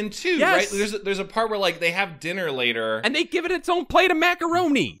are giving in too, yes. right? There's a part where they have dinner later, and they give it its own plate of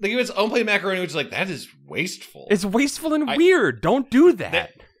macaroni. They give it its own plate of macaroni, which is that is wasteful. It's wasteful and weird. Don't do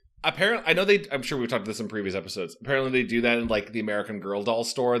that. Apparently, I know I'm sure we've talked about this in previous episodes. Apparently, they do that in the American Girl doll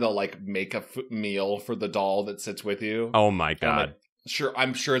store. They'll make a meal for the doll that sits with you. Oh my god!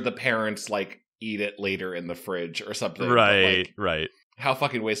 I'm sure the parents eat it later in the fridge or something. Right, right. How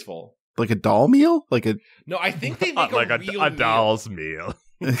fucking wasteful! A doll meal? No, I think they make a doll's meal.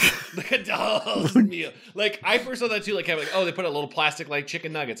 A doll's meal. I first saw that too. They put a little plastic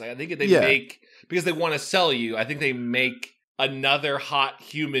chicken nuggets. I think they make, because they want to sell you. I think they make another hot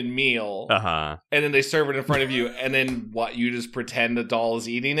human meal, and then they serve it in front of you, and then you just pretend the doll is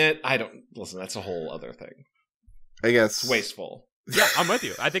eating it. That's a whole other thing. I guess it's wasteful. Yeah, I'm with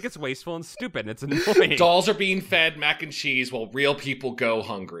you. I think it's wasteful and stupid, and it's annoying. Dolls are being fed mac and cheese while real people go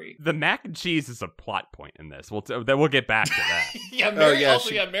hungry. The mac and cheese is a plot point in this. We'll get back to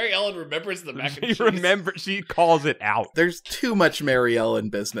that. Mary Ellen remembers the mac and cheese. She calls it out. There's too much Mary Ellen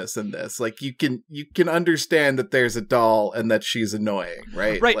business in this. You can understand that there's a doll and that she's annoying,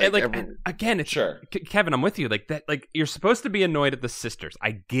 right? Right. Again, it's sure. Kevin, I'm with you. You're supposed to be annoyed at the sisters.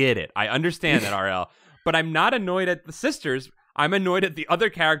 I get it. I understand that, RL. But I'm not annoyed at the sisters. I'm annoyed at the other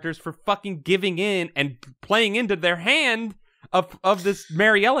characters for fucking giving in and playing into their hand of this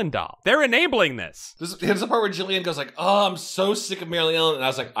Mary Ellen doll. They're enabling this. There's a part where Jillian goes oh, I'm so sick of Mary Ellen. And I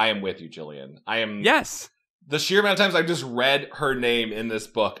was I am with you, Jillian. I am. Yes. The sheer amount of times I've just read her name in this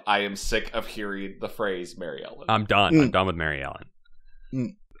book, I am sick of hearing the phrase Mary Ellen. I'm done. I'm done with Mary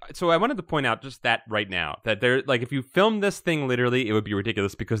Ellen. So I wanted to point out just that right now, that there, if you film this thing literally, it would be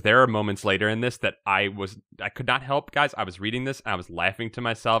ridiculous, because there are moments later in this that I could not help, guys. I was reading this, and I was laughing to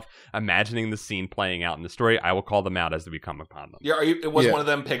myself, imagining the scene playing out in the story. I will call them out as we come upon them. Yeah, it was one of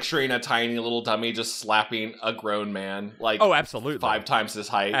them picturing a tiny little dummy just slapping a grown man, oh, absolutely, 5 times his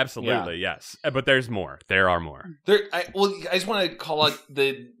height. Absolutely, yes. But there's more. There are more. I just want to call out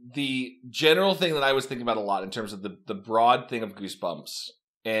the general thing that I was thinking about a lot in terms of the broad thing of Goosebumps.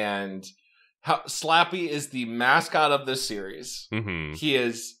 And how Slappy is the mascot of this series. Mm-hmm. He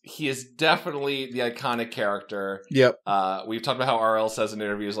is definitely the iconic character. Yep. We've talked about how RL says in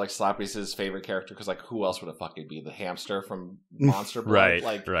interviews Slappy's his favorite character because who else would it fucking be? The hamster from Monster Blood.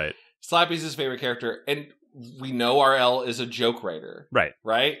 Right. Slappy's his favorite character, and we know RL is a joke writer.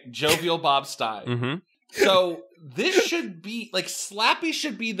 Right. Jovial Bob Stein. Mm-hmm. So this should be Slappy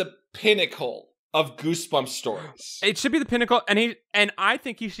should be the pinnacle of Goosebumps stories. It should be the pinnacle, and I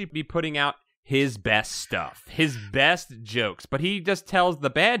think he should be putting out his best stuff, his best jokes, but he just tells the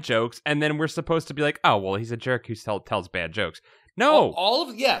bad jokes, and then we're supposed to be oh, well, he's a jerk who tells bad jokes. No. All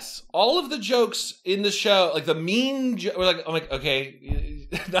of the jokes in the show, like the mean I'm like, okay,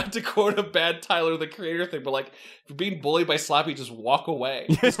 not to quote a bad Tyler the Creator thing, but like, if you're being bullied by Slappy, just walk away.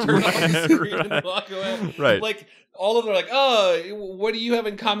 Just turn off the screen and walk away. Right. Like, all of them are like, oh, what do you have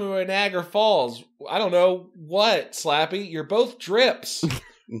in common with Niagara Falls? I don't know. What, Slappy? You're both drips.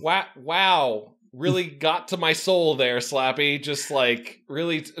 Wow. Really got to my soul there, Slappy. Just like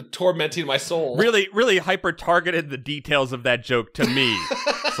really tormenting my soul. Really hyper targeted the details of that joke to me,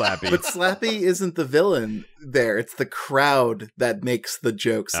 Slappy. But Slappy isn't the villain there. It's the crowd that makes the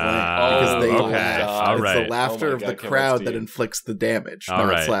jokes land because they laugh. All it's right. the laughter of the crowd that inflicts the damage,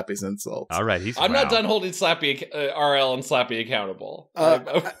 not Slappy's insults. All right, I'm not done holding Slappy, RL and Slappy accountable.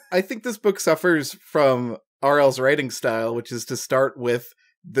 I think this book suffers from RL's writing style, which is to start with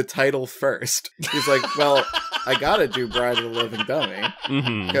the title first. He's like, well, I gotta do Bride of the Living Dummy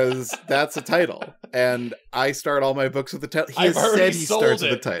because that's a title, and I start all my books with the title. He said he starts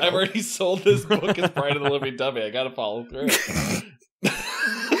with the title. I've already sold this book as Bride of the Living Dummy. I gotta follow through.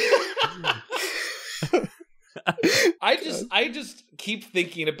 I just keep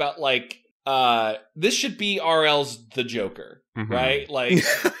thinking about like this should be RL's The Joker, right? Like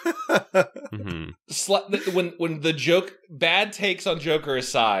when the joke, bad takes on Joker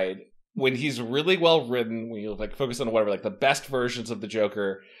aside, when he's really well written, when you like focus on whatever, like the best versions of the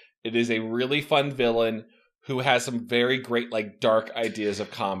Joker, it is a really fun villain who has some very great like dark ideas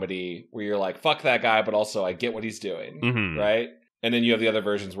of comedy where you're like, fuck that guy, but also I get what he's doing, right? And then you have the other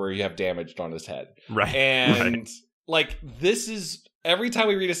versions where you have damaged on his head, right? And like this is every time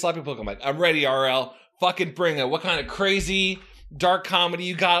we read a Slappy book, I'm like, I'm ready, RL. Fucking bring it. What kind of crazy dark comedy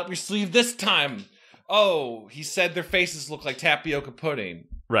you got up your sleeve this time? Oh, he said their faces look like tapioca pudding.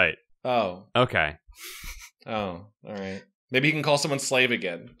 Right. Oh. Okay. Oh, all right. Maybe he can call someone slave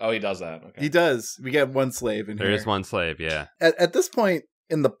again. Oh, he does that. Okay. He does. We get one slave in here. There is one slave, yeah. At this point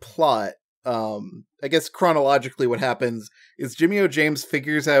in the plot, I guess chronologically what happens is Jimmy O. James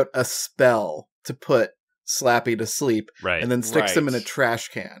figures out a spell to put Slappy to sleep, right, and then sticks him in a trash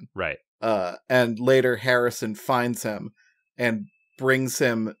can. Right. And later Harrison finds him and brings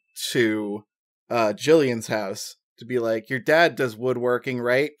him to Jillian's house to be like, your dad does woodworking,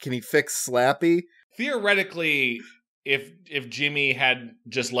 right? Can he fix Slappy? Theoretically, if Jimmy had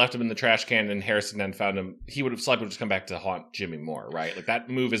just left him in the trash can and Harrison hadn't found him, Slappy would just come back to haunt Jimmy more, right? Like that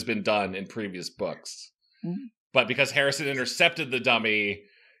move has been done in previous books. But because Harrison intercepted the dummy,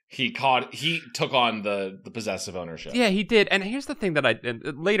 he took on the possessive ownership. Yeah, he did. And here's the thing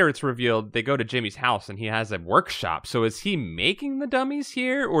that later it's revealed they go to Jimmy's house and he has a workshop. So is he making the dummies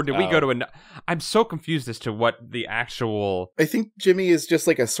here, or did we go to I'm so confused as to what the actual. I think Jimmy is just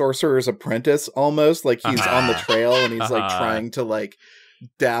like a sorcerer's apprentice almost. Like he's on the trail and he's like trying to like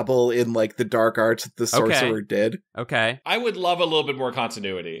dabble in like the dark arts that the sorcerer did. Okay. I would love a little bit more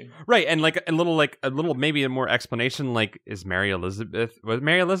continuity. Right, and like a little maybe a more explanation, like was Mary Elizabeth,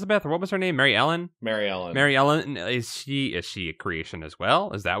 or what was her name? Mary Ellen, is she a creation as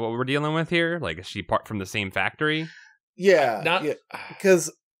well? Is that what we're dealing with here? Like, is she part from the same factory? Yeah,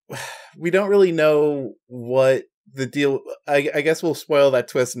 because we don't really know what the deal. I guess we'll spoil that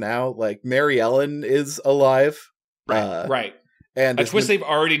twist now. Like, Mary Ellen is alive. Right. And a twist they've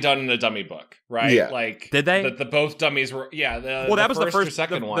already done in a dummy book, right? Yeah. Like, did they? The both dummies were, that was the first,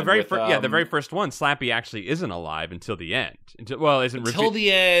 second one. The very first one. Slappy actually isn't alive until the end. Until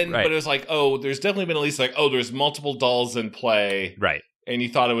the end, right. But it was like, there's definitely been at least like, there's multiple dolls in play, right? And you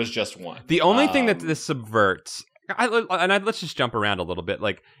thought it was just one. The only thing that this subverts, let's just jump around a little bit,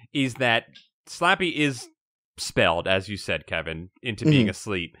 like, is that Slappy is spelled, as you said, Kevin, into being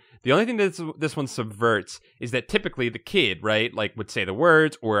asleep. The only thing that this one subverts is that typically the kid, right, like would say the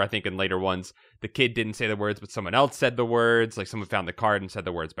words, or I think in later ones, the kid didn't say the words, but someone else said the words, like someone found the card and said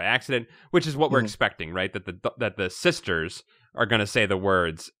the words by accident, which is what we're expecting, right? That the sisters are going to say the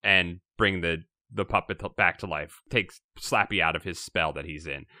words and bring the puppet back to life, take Slappy out of his spell that he's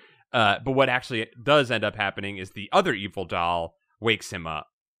in. But what actually does end up happening is the other evil doll wakes him up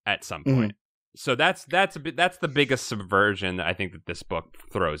at some point. So that's the biggest subversion I think that this book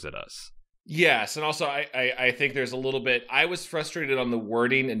throws at us. Yes, and also I think there's a little bit. I was frustrated on the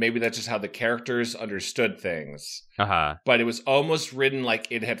wording, and maybe that's just how the characters understood things. But it was almost written like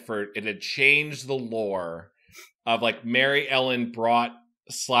it had changed the lore of like Mary Ellen brought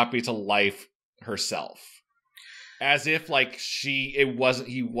Slappy to life herself, as if like he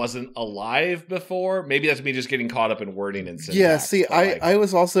wasn't alive before. Maybe that's me just getting caught up in wording and syntax. Yeah, see, I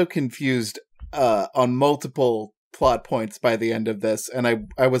was also confused on multiple plot points by the end of this, and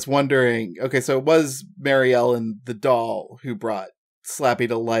I was wondering, okay, so it was Mary Ellen the doll who brought Slappy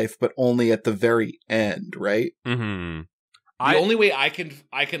to life, but only at the very end, right? The only way I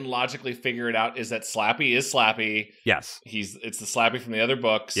can logically figure it out is that Slappy is Slappy. Yes. It's the Slappy from the other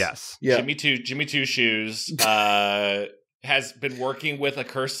books. Yes. Yeah. Jimmy Two Shoes has been working with a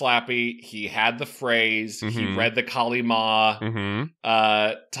cursed Slappy. He had the phrase. He read the Kali Ma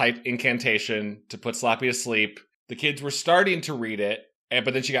type incantation to put Slappy to sleep. The kids were starting to read it,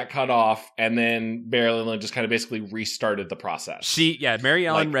 but then she got cut off, and then Mary Ellen just kind of basically restarted the process. Mary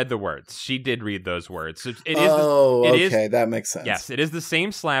Ellen read the words. She did read those words. So that makes sense. Yes, it is the same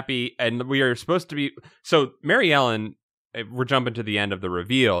Slappy, and we are supposed to be... So Mary Ellen, we're jumping to the end of the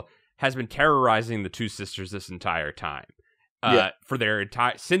reveal, has been terrorizing the two sisters this entire time. For their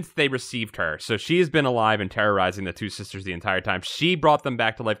since they received her. So she has been alive and terrorizing the two sisters the entire time. She brought them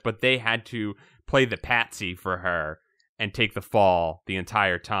back to life, but they had to play the patsy for her and take the fall the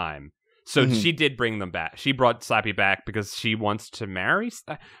entire time. So she did bring them back. She brought Slappy back because she wants to marry.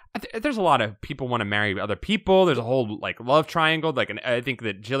 There's a lot of people want to marry other people. There's a whole love triangle. I think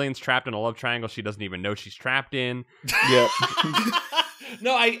that Jillian's trapped in a love triangle she doesn't even know she's trapped in. Yeah.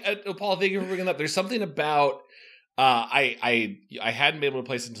 No, Paul, thank you for bringing that up. There's something about I hadn't been able to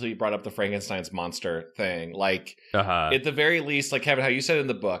place it until you brought up the Frankenstein's monster thing. At the very least, Kevin, how you said in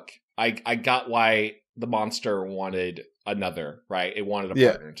the book, I got why the monster wanted another, right? It wanted a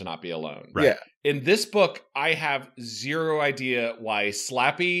partner to not be alone. Right. Yeah. In this book, I have zero idea why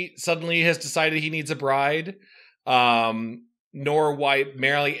Slappy suddenly has decided he needs a bride, nor why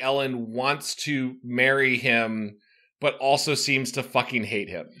Mary Ellen wants to marry him, but also seems to fucking hate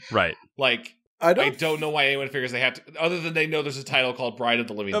him. Right. I don't know why anyone figures they have to, other than they know there's a title called Bride of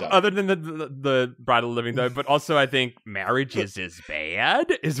the Living Dead. Other than the Bride of the Living Dead, but also I think marriage is as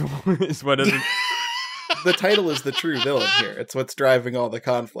bad is what is the title is the true villain here. It's what's driving all the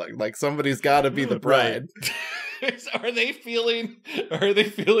conflict. Somebody's got to be the bride. Right. Are they feeling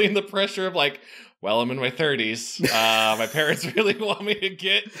the pressure of well, I'm in my 30s. My parents really want me to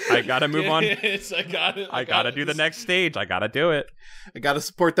get. I gotta move on. I gotta do the next stage. I gotta do it. I gotta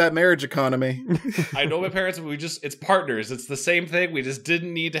support that marriage economy. I know my parents, but it's partners. It's the same thing. We just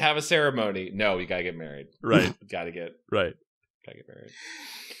didn't need to have a ceremony. No, we gotta get married. Right. Gotta get married.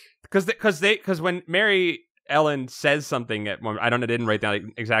 Because when Mary Ellen says something at one, I didn't write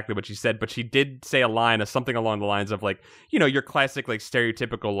down exactly what she said, but she did say a line of something along the lines of your classic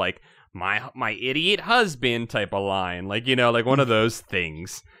stereotypical my idiot husband type of line, one of those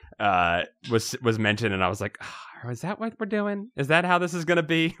things was mentioned, and I was like, oh, is that what we're doing? Is that how this is gonna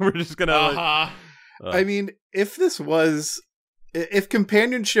be? We're just gonna I mean, if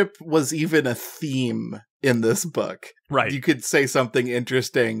companionship was even a theme in this book, right, you could say something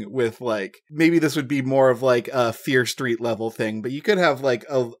interesting with maybe this would be more of a Fear Street level thing, but you could have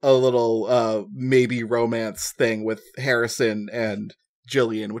a little maybe romance thing with Harrison and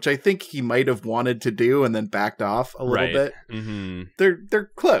Jillian, which I think he might have wanted to do and then backed off a little bit. Mm-hmm. They're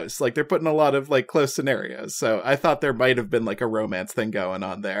close. They're putting a lot of close scenarios. So I thought there might have been a romance thing going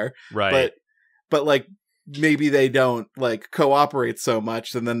on there. Right. But maybe they don't cooperate so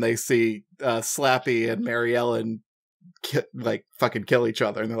much, and then they see Slappy and Mary Ellen fucking kill each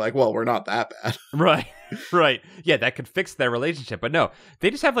other, and they're like, well, we're not that bad. Right. Yeah, that could fix their relationship, but no, they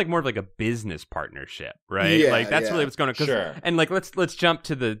just have more of a business partnership, right? Yeah, that's really what's going on. Sure. And let's jump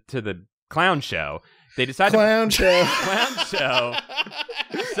to the clown show. They decided clown show. So,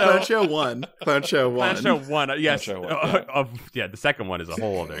 Clown show one. Yes. The second one is a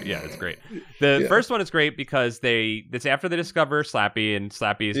whole other. Yeah, it's great. The first one is great because it's after they discover Slappy, and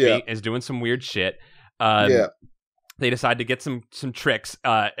Slappy is doing some weird shit. They decide to get some tricks,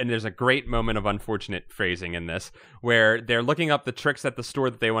 and there's a great moment of unfortunate phrasing in this, where they're looking up the tricks at the store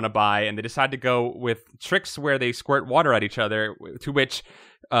that they want to buy, and they decide to go with tricks where they squirt water at each other, to which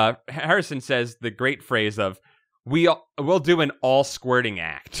Harrison says the great phrase of, we'll do an all squirting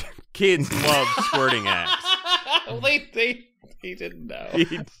act. Kids love squirting acts. He didn't know. He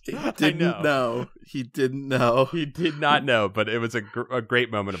didn't know. He didn't know. He did not know, but it was a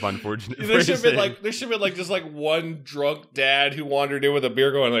great moment of unfortunate there should have been just one drunk dad who wandered in with a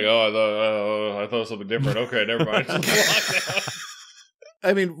beer going I thought something different. Okay, never mind.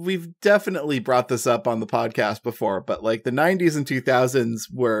 I mean, we've definitely brought this up on the podcast before, but the 90s and 2000s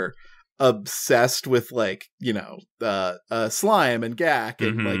were obsessed with slime and gack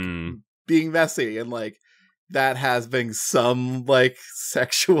and being messy, and that has been some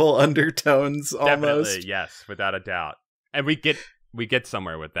sexual undertones almost. Definitely, yes, without a doubt. And we get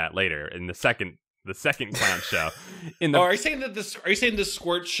somewhere with that later in the second clown show. Are you saying that the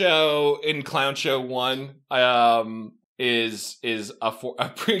squirt show in Clown Show 1 is a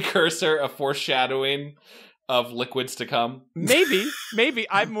precursor, a foreshadowing of liquids to come. Maybe.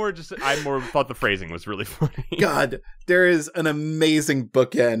 I more thought the phrasing was really funny. God, there is an amazing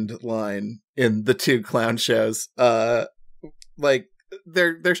bookend line in the two clown shows. Like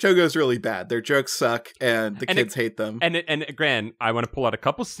their show goes really bad. Their jokes suck, and the kids hate them. And Gran, I want to pull out a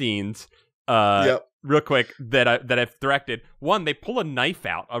couple scenes. Yep. Real quick, that I've directed. One, they pull a knife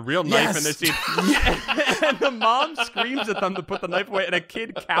out, a real knife in their scene. And the mom screams at them to put the knife away, and a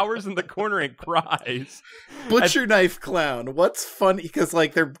kid cowers in the corner and cries. Butcher knife clown. What's funny, because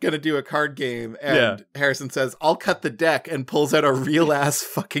like they're gonna do a card game, and Harrison says, "I'll cut the deck," and pulls out a real ass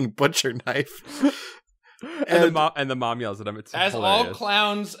fucking butcher knife. And the mom yells at him. It's as hilarious. all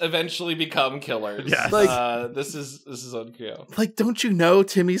clowns eventually become killers. Yes. Like, this is unreal. Like, don't you know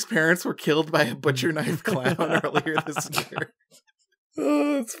Timmy's parents were killed by a butcher knife clown earlier this year?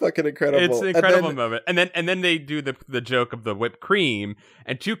 Oh, it's fucking incredible. It's an incredible moment. And then they do the joke of the whipped cream,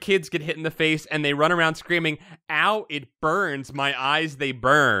 and two kids get hit in the face, and they run around screaming, "Ow, it burns. My eyes, they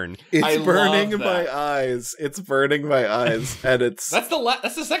burn." It's burning my eyes. It's burning my eyes. And it's... That's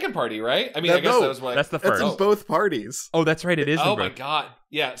the second party, right? I mean, I guess that was what... That's the first. That's in both parties. Oh, that's right. It is Oh in my both. God.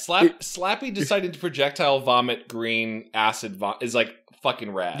 Yeah, Slappy decided to projectile vomit green acid is like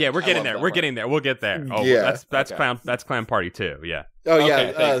fucking rad. Yeah, we're getting there. We're getting there. We'll get there. Oh, yeah. That's clown party too. Yeah. Oh Okay,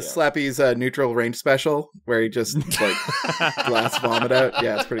 yeah, thank you. Slappy's neutral range special where he just like blasts vomit out.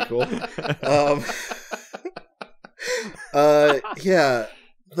 Yeah, it's pretty cool. Yeah,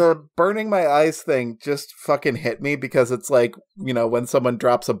 the burning my eyes thing just fucking hit me because it's like, you know, when someone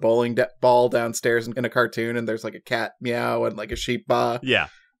drops a bowling ball downstairs in a cartoon and there's like a cat meow and like a sheep baa. Yeah.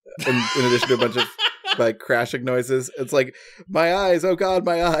 In addition to a bunch of like crashing noises, it's like, my eyes, oh god,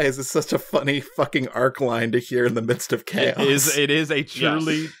 my eyes. It's such a funny fucking arc line to hear in the midst of chaos. It is a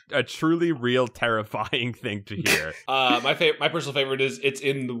truly real terrifying thing to hear. My personal favorite is "It's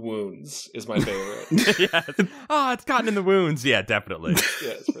in the wounds" is my favorite. Yes. Oh, it's gotten in the wounds. Yeah, definitely.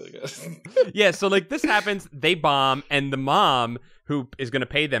 Yeah, it's really good. Yeah, so like this happens, they bomb, and the mom, who is going to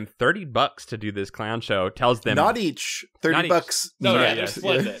pay them $30 to do this clown show, tells them not each $30. No, Sorry, they're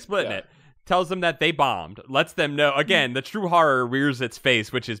splitting it. Tells them that they bombed. Lets them know again. The true horror rears its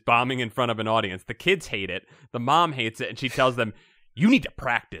face, which is bombing in front of an audience. The kids hate it. The mom hates it, and she tells them, "You need to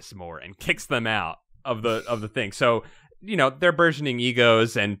practice more," and kicks them out of the thing. So, you know, their burgeoning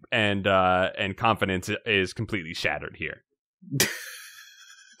egos and confidence is completely shattered here.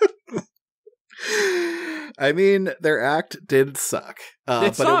 I mean, their act did suck,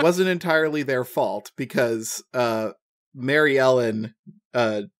 but it wasn't entirely their fault because Mary Ellen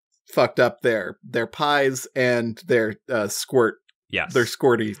fucked up their pies and their squirt. Yes. Their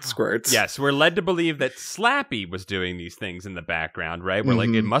squirts. Yes, we're led to believe that Slappy was doing these things in the background, right? We're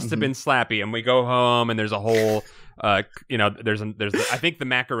like, it must have been Slappy, and we go home, and there's a whole, I think the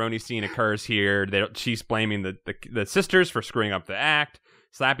macaroni scene occurs here. She's blaming the sisters for screwing up the act.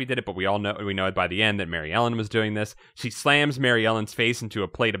 Slappy did it, but we know it by the end that Mary Ellen was doing this. She slams Mary Ellen's face into a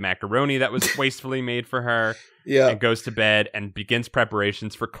plate of macaroni that was wastefully made for her. Yeah, and goes to bed and begins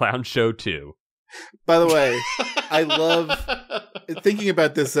preparations for Clown Show 2. By the way, I love thinking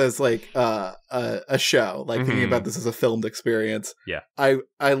about this as like a show, like thinking about this as a filmed experience. Yeah,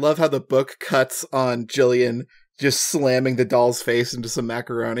 I love how the book cuts on Jillian just slamming the doll's face into some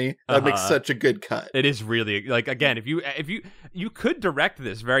macaroni. That makes such a good cut. It is really, like, again, if you could direct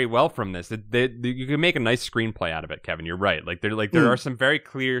this very well from this. You can make a nice screenplay out of it, Kevin. You're right. There are some very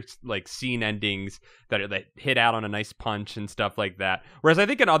clear like scene endings that hit out on a nice punch and stuff like that. Whereas I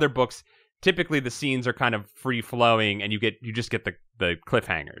think in other books, typically the scenes are kind of free flowing and you just get the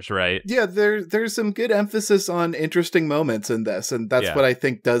cliffhangers, right? Yeah, there's some good emphasis on interesting moments in this, and that's what I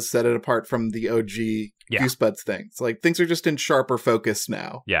think does set it apart from the OG Goosebuds things. Like, things are just in sharper focus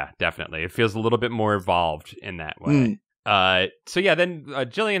now. Yeah, definitely. It feels a little bit more evolved in that way. Then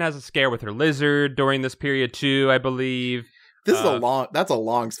Jillian has a scare with her lizard during this period too, I believe. This is that's a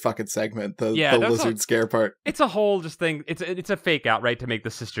long fucking segment, the lizard scare part. It's a whole just thing. It's a fake out, right, to make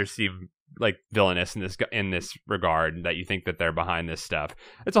the sisters seem like villainous in this regard, that you think that they're behind this stuff.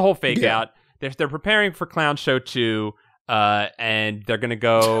 It's a whole fake out. They're preparing for Clown Show 2, and they're gonna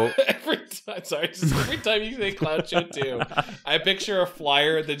go every time you say Clown Show 2, I picture a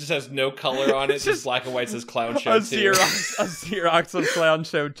flyer that just has no color on it, just black and white, says Clown Show 2. A Xerox of Clown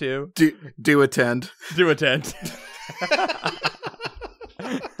Show 2. Do attend. Do attend. Fuck,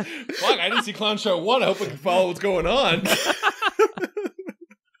 I didn't see Clown Show 1. I hope I can follow what's going on.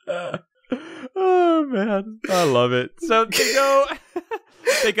 Oh man, I love it. So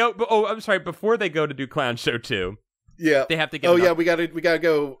they go. Oh, I'm sorry. Before they go to do Clown Show 2, Yeah. They have to get. Oh yeah, we gotta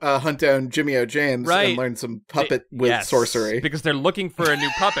go hunt down Jimmy O. James Right. and learn some puppet sorcery because they're looking for a new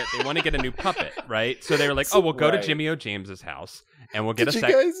puppet. They want to get a new puppet, right? So they were like, "Oh, we'll go to Right. Jimmy O. James's house and we'll get Did a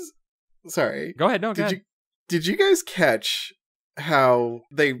you guys? Sorry. Go ahead. No, go ahead. Did you guys catch how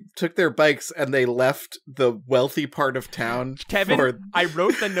they took their bikes and they left the wealthy part of town? Kevin, I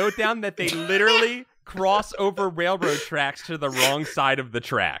wrote the note down that they literally cross over railroad tracks to the wrong side of the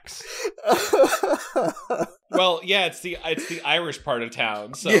tracks. Well, yeah, it's the Irish part of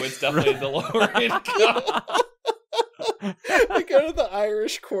town, so it's definitely the lower income. They go to the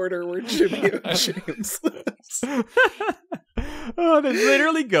Irish quarter where Jimmy O. James lives. Oh, they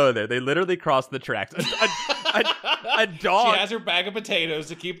literally go there. They literally cross the tracks. A dog. She has her bag of potatoes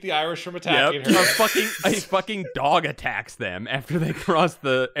to keep the Irish from attacking her. A fucking dog attacks them after they cross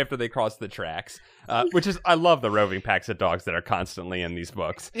the tracks. Which is, I love the roving packs of dogs that are constantly in these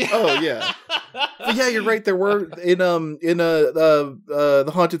books. Oh yeah, but yeah, you're right. There were in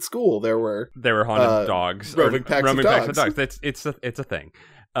the haunted school. There were haunted dogs, roving packs of dogs. It's a thing.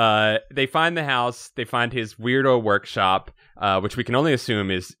 They find the house. They find his weirdo workshop, which we can only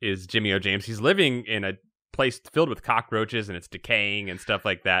assume is Jimmy O. James. He's living in a place filled with cockroaches and it's decaying and stuff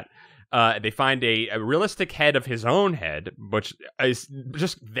like that. They find a realistic head of his own head, which is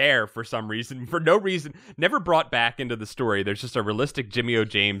just there for some reason, for no reason, never brought back into the story. There's just a realistic Jimmy O.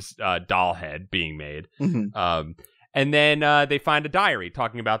 James doll head being made. Mm-hmm. And then they find a diary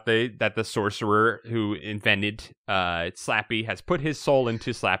talking about that the sorcerer who invented Slappy has put his soul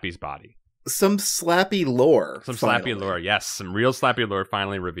into Slappy's body. Some Slappy lore. Slappy lore, yes. Some real Slappy lore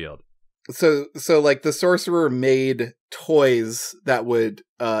finally revealed. So like the sorcerer made toys that would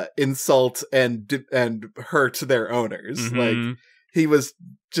insult and hurt their owners. Mm-hmm. Like he was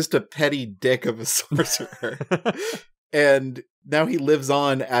just a petty dick of a sorcerer. And now he lives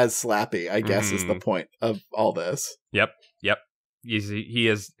on as Slappy, I guess is the point of all this. Yep. He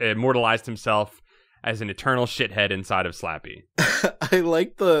has immortalized himself as an eternal shithead inside of Slappy. I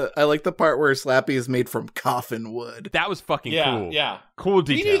like the part where Slappy is made from coffin wood. That was fucking cool. Yeah. Cool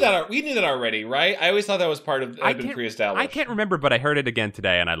detail. We knew that already, right? I always thought that was part of had been pre-established. I can't remember, but I heard it again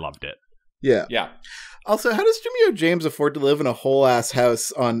today and I loved it. Yeah. Yeah. Also, how does Jimmy O. James afford to live in a whole ass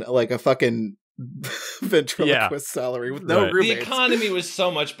house on like a fucking ventriloquist salary with no roommates? The economy was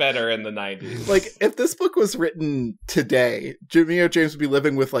so much better in the 90s. Like, if this book was written today, Jimmy O. James would be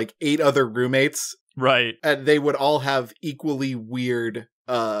living with like 8 other roommates. Right. And they would all have equally weird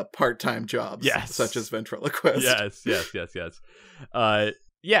part-time jobs. Yes. Such as ventriloquist. Yes.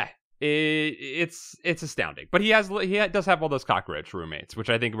 Yeah. It's astounding. But he does have all those cockroach roommates, which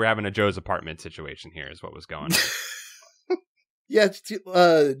I think we're having a Joe's apartment situation here is what was going on. Yeah,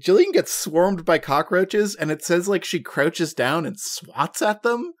 Jillian gets swarmed by cockroaches, and it says like she crouches down and swats at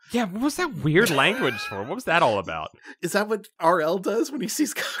them. Yeah, what was that weird language for? What was that all about? Is that what RL does when he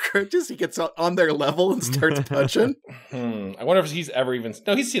sees cockroaches? He gets on their level and starts punching? I wonder if he's ever even...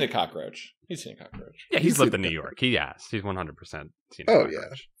 No, he's seen a cockroach. Yeah, he's lived in New York. He's 100% seen a cockroach. Oh, yeah,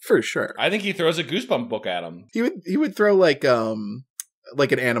 for sure. I think he throws a Goosebump book at him. He would throw like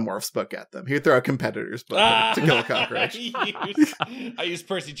an Animorphs book at them. He would throw a competitor's book to kill a cockroach. I used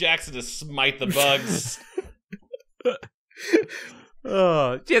Percy Jackson to smite the bugs.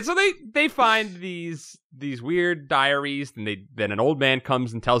 Yeah, so they find these weird diaries, and then an old man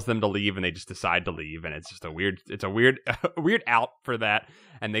comes and tells them to leave, and they just decide to leave, and it's just a weird out for that,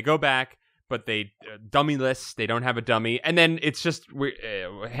 and they go back. But they dummyless. They don't have a dummy, and then it's just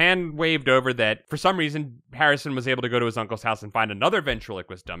hand waved over that for some reason Harrison was able to go to his uncle's house and find another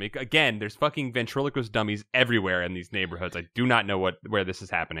ventriloquist dummy. Again, there's fucking ventriloquist dummies everywhere in these neighborhoods. I do not know where this is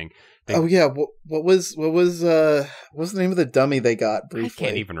happening. What was the name of the dummy they got briefly? I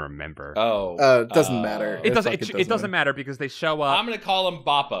can't even remember. It doesn't matter. It doesn't matter because they show up. I'm gonna call him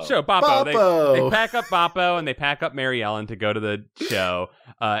Boppo. Show Boppo. Boppo. They pack up Boppo and they pack up Mary Ellen to go to the show.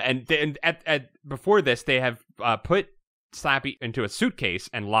 Before this, they have put Slappy into a suitcase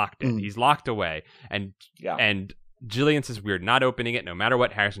and locked it. He's locked away, and Jillian says, "We're not opening it, no matter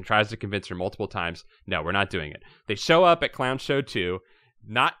what." Harrison tries to convince her multiple times. No, we're not doing it. They show up at Clown Show 2,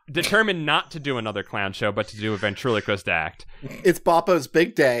 not determined not to do another clown show, but to do a ventriloquist act. It's Boppo's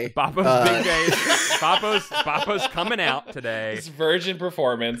big day. Boppo's big day. Boppo's coming out today. It's virgin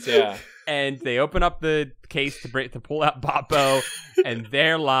performance, yeah. And they open up the case to pull out Boppo, and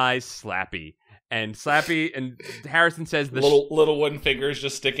there lies Slappy. And Slappy and Harrison says the little wooden fingers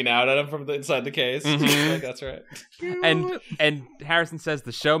just sticking out at him from inside the case. Mm-hmm. Like, that's right. And Harrison says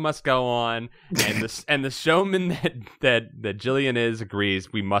the show must go on, and the showman that Jillian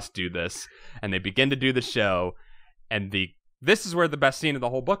agrees we must do this, and they begin to do the show, and the This is where the best scene of the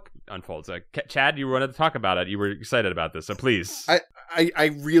whole book unfolds. Chad, you wanted to talk about it. You were excited about this, so please.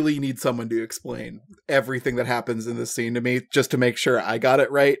 I really need someone to explain everything that happens in this scene to me, just to make sure I got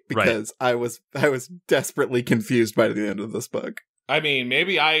it right, because I was desperately confused by the end of this book. I mean,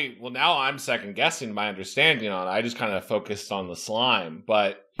 now I'm second guessing my understanding on it. I just kind of focused on the slime,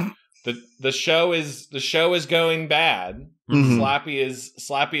 but the show is going bad. Mm-hmm.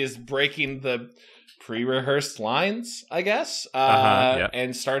 Slappy is breaking the pre-rehearsed lines, I guess,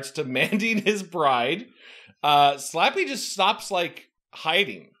 and starts demanding his bride. Slappy just stops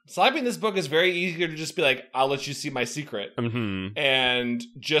hiding. Slappy in this book is very eager to just be like, I'll let you see my secret. Mm-hmm. And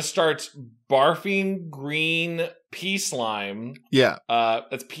just starts barfing green pea slime. Yeah.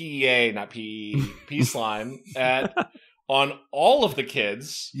 That's PEA, not PE. Pea slime on all of the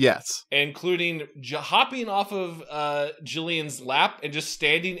kids. Yes. Including hopping off of Jillian's lap and just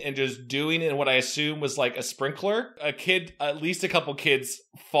standing and just doing it in what I assume was like a sprinkler. At least a couple kids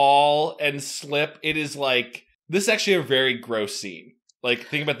fall and slip. It is this is actually a very gross scene.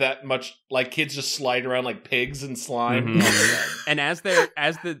 Think about that much, kids just slide around like pigs in slime. Mm-hmm. And as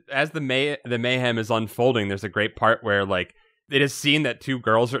the mayhem is unfolding, there's a great part where it is seen that two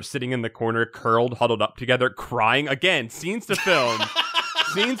girls are sitting in the corner, huddled up together, crying. Again, scenes to film.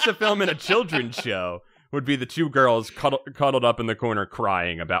 Scenes to film in a children's show would be the two girls cuddled up in the corner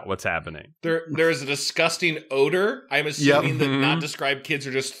crying about what's happening. There's a disgusting odor. I'm assuming that not described kids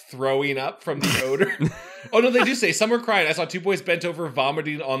are just throwing up from the odor. Oh, no, they do say some were crying. I saw two boys bent over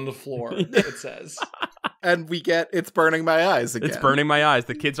vomiting on the floor, it says. And we get, it's burning my eyes again. It's burning my eyes.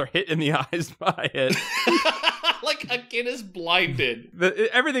 The kids are hit in the eyes by it. A kid is blinded.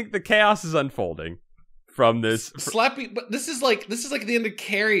 The chaos is unfolding from this. Slappy, but this is like the end of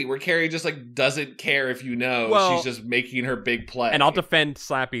Carrie, where Carrie just doesn't care if you know. Well, she's just making her big play. And I'll defend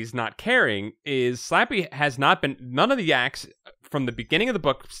Slappy's not caring. Slappy has not been, none of the acts from the beginning of the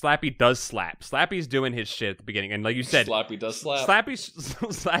book, Slappy does slap. Slappy's doing his shit at the beginning. And like you said, Slappy does slap.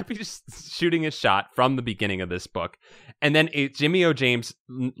 Slappy's shooting his shot from the beginning of this book. And then Jimmy O. James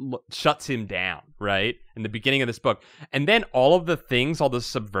shuts him down, right? In the beginning of this book. And then all of the things, all the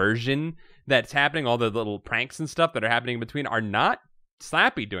subversion that's happening, all the little pranks and stuff that are happening in between are not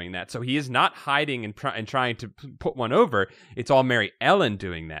Slappy doing that. So he is not hiding and trying to put one over. It's all Mary Ellen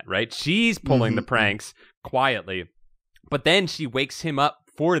doing that, right? She's pulling the pranks quietly. But then she wakes him up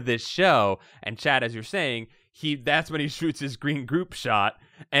for this show, and Chad, as you're saying, that's when he shoots his green group shot,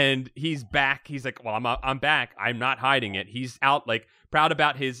 and he's back. He's like, well, I'm back. I'm not hiding it. He's out, proud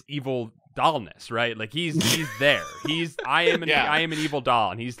about his evil dollness, right? He's there. I am an evil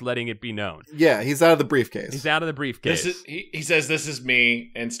doll, and he's letting it be known. Yeah, he's out of the briefcase. He says, "This is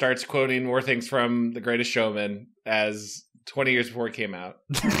me," and starts quoting more things from The Greatest Showman as 20 years before it came out.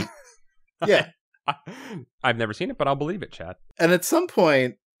 Yeah. I've never seen it, but I'll believe it, Chad. And at some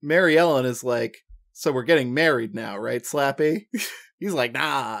point, Mary Ellen is like, so we're getting married now, right, Slappy? He's like,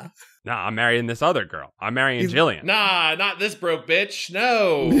 nah. Nah, I'm marrying this other girl. I'm marrying Jillian. Nah, not this broke bitch.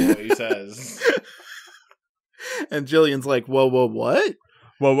 No, he says. And Jillian's like, whoa, what?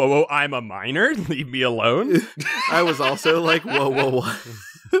 Whoa, I'm a minor? Leave me alone? I was also like, whoa.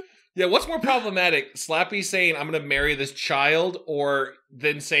 Yeah, what's more problematic? Slappy saying, I'm going to marry this child, or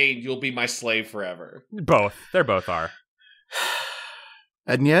then saying, you'll be my slave forever? Both. They both are.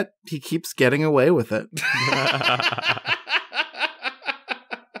 And yet, he keeps getting away with it.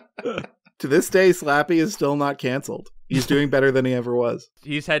 To this day, Slappy is still not canceled. He's doing better than he ever was.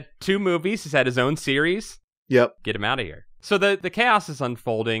 He's had 2 movies. He's had his own series. Yep. Get him out of here. So the chaos is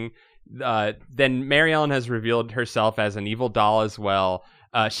unfolding. Then Mary Ellen has revealed herself as an evil doll as well.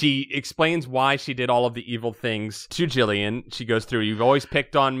 She explains why she did all of the evil things to Jillian. She goes through, you've always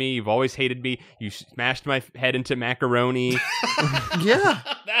picked on me. You've always hated me. You smashed my head into macaroni. Yeah.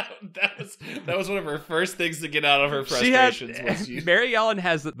 That was one of her first things to get out of her frustrations. Mary Ellen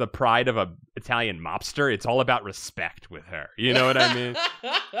has the pride of an Italian mobster. It's all about respect with her. You know what I mean?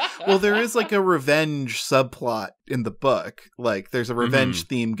 Well, there is a revenge subplot in the book. There's a revenge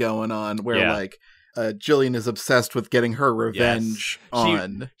theme going on where Jillian is obsessed with getting her revenge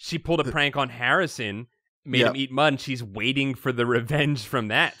on. She pulled a prank on Harrison, made him eat mud, and she's waiting for the revenge from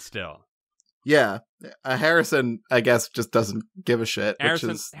that still. Yeah. Harrison, I guess, just doesn't give a shit.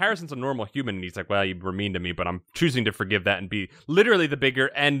 Harrison's a normal human, and he's like, well, you were mean to me, but I'm choosing to forgive that and be literally the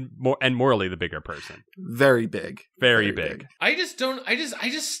bigger and morally the bigger person. Very big. Very big. I just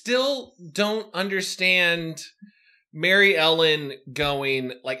still don't understand Mary Ellen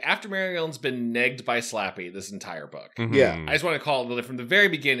going, after Mary Ellen's been negged by Slappy this entire book. Mm-hmm. Yeah. I just want to call it from the very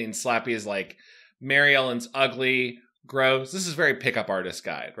beginning, Slappy is like, Mary Ellen's ugly. grows. This is very pickup artist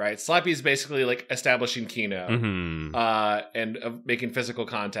guide, right? Slappy is basically like establishing Kino and making physical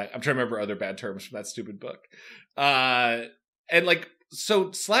contact. I'm trying to remember other bad terms from that stupid book. And like, so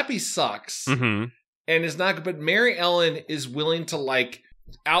Slappy sucks and is not good, but Mary Ellen is willing to like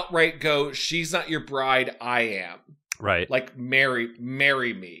outright go, she's not your bride, I am. Right. Like, marry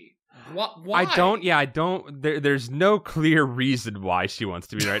me. Why? I don't. There's no clear reason why she wants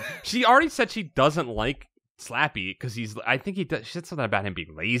to be right. She already said she doesn't like Slappy because I think she said something about him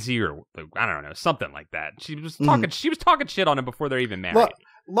being lazy or I don't know, something like that. She was talking. She was talking shit on him before they're even married.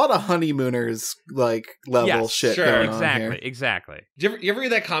 A lot of honeymooners like level shit going on here. Exactly. You ever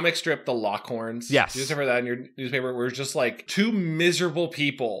read that comic strip, The Lockhorns? Yes. You just ever that in your newspaper where it's just like two miserable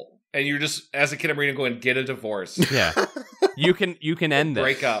people, and you're just, as a kid, I'm reading, going, get a divorce. Yeah. You can end this.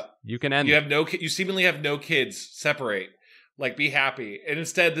 Break up. You can end. You seemingly have no kids. Separate. Like, be happy. And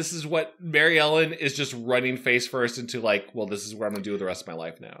instead, this is what Mary Ellen is just running face first into, like, well, this is what I'm going to do with the rest of my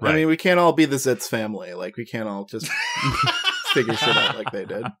life now. Right. I mean, we can't all be the Zitz family. Like, we can't all just figure shit out like they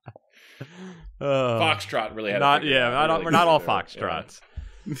did. Foxtrot really had we're not all Foxtrots.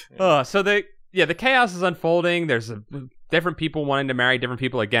 Yeah. So the chaos is unfolding. There's different people wanting to marry different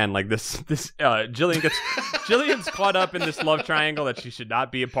people again. Like Jillian's caught up in this love triangle that she should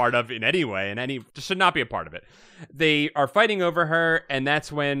not be a part of in any way, should not be a part of it. They are fighting over her, and that's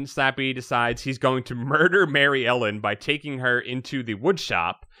when Slappy decides he's going to murder Mary Ellen by taking her into the wood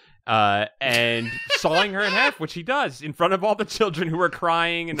shop and sawing her in half, which he does in front of all the children who are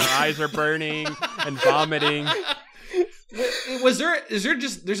crying and their eyes are burning and vomiting.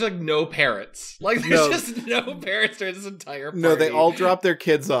 There's like no parents. Like, there's just no parents during this entire party. No, they all dropped their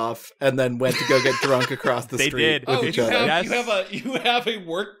kids off and then went to go get drunk across the street with each other. You have a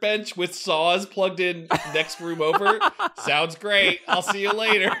workbench with saws plugged in next room over? Sounds great. I'll see you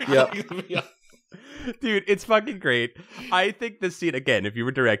later. Yep. Dude, it's fucking great. I think this scene, again, if you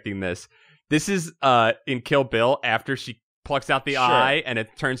were directing this is in Kill Bill after she plucks out the eye and it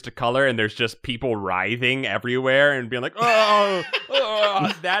turns to color and there's just people writhing everywhere and being like, oh,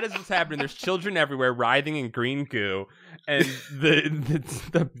 that is what's happening. There's children everywhere writhing in green goo and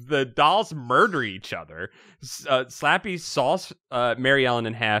the dolls murder each other. Slappy saws Mary Ellen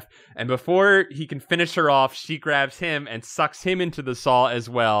in half, and before he can finish her off, she grabs him and sucks him into the saw as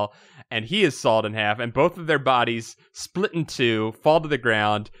well, and he is sawed in half, and both of their bodies split in two, fall to the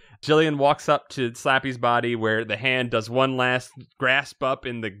ground. Jillian walks up to Slappy's body where the hand does one last grasp up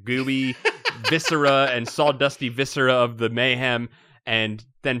in the gooey viscera and sawdusty viscera of the mayhem and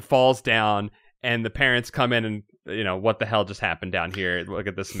then falls down, and the parents come in and, you know, what the hell just happened down here? Look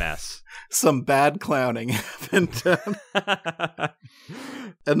at this mess. Some bad clowning happened.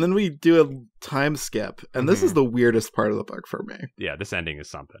 And then we do a time skip, and this is the weirdest part of the book for me. Yeah, this ending is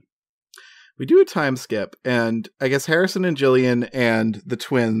something. We do a time skip, and I guess Harrison and Jillian and the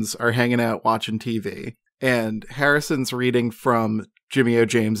twins are hanging out watching TV, and Harrison's reading from Jimmy O.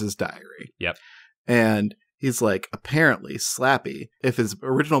 James's diary. Yep. And he's like, apparently, Slappy, if his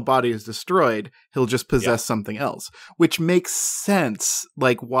original body is destroyed, he'll just possess something else, which makes sense,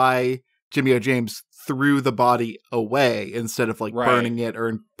 like why Jimmy O. James threw the body away instead of like burning it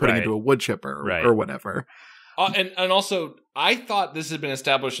or putting it into a wood chipper or whatever. And also, I thought this had been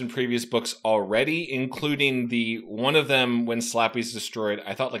established in previous books already, including the one of them when Slappy's destroyed.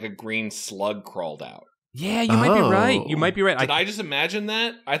 I thought like a green slug crawled out. Yeah, you might be right. You might be right. Did I just imagine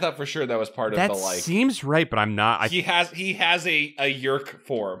that? I thought for sure that was part of the like. That seems right, but I'm not. He has a Yeerk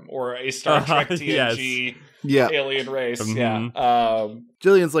form or a Star Trek TNG alien race. Mm-hmm. Yeah.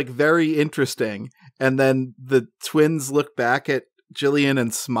 Jillian's like very interesting, and then the twins look back at Jillian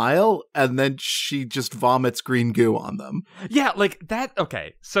and smile, and then she just vomits green goo on them. Yeah, like that.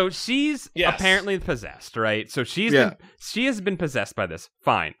 Okay, so she's apparently possessed, right? So she has been possessed by this.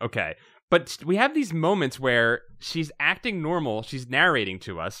 Fine, okay. But we have these moments where she's acting normal. She's narrating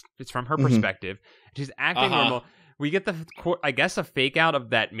to us. It's from her perspective. She's acting normal. We get I guess, a fake out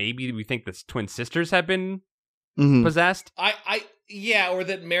of that. Maybe we think the twin sisters have been possessed. Or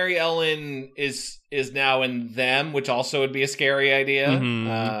that Mary Ellen is now in them, which also would be a scary idea.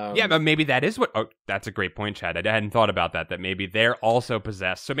 But maybe that is what. Oh, that's a great point, Chad. I hadn't thought about that. That maybe they're also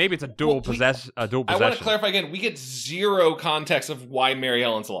possessed. So maybe it's a dual possession. I want to clarify again. We get zero context of why Mary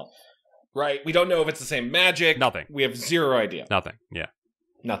Ellen's alive. Right? We don't know if it's the same magic. Nothing. We have zero idea. Nothing. Yeah.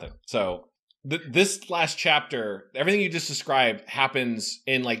 Nothing. So this last chapter, everything you just described happens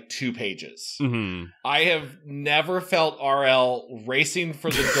in like 2 pages. I have never felt RL racing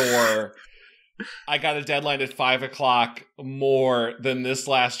for the door I got a deadline at 5:00 more than this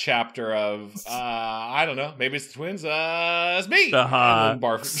last chapter of, I don't know, maybe it's the twins, it's me.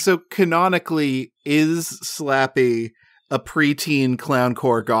 Barf. So canonically, is Slappy a preteen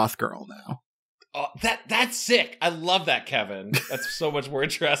clowncore goth girl now? Oh, that's sick. I love that, Kevin. That's so much more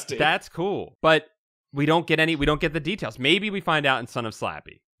interesting. That's cool. But we don't get the details. Maybe we find out in Son of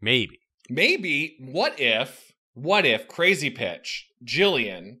Slappy. Maybe. What if, crazy pitch,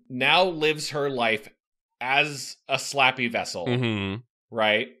 Jillian now lives her life as a Slappy vessel,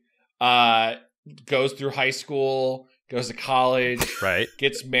 right? Goes through high school, goes to college, right?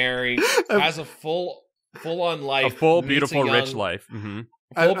 Gets married, has a full-on life. A full, beautiful, rich life.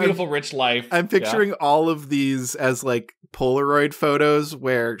 Beautiful, rich life. I'm picturing all of these as like Polaroid photos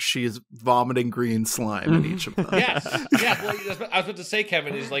where she's vomiting green slime in each of them. Yes. Yeah. Well, I was about to say,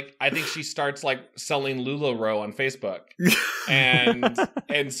 Kevin, is like, I think she starts like selling LuLaRoe on Facebook.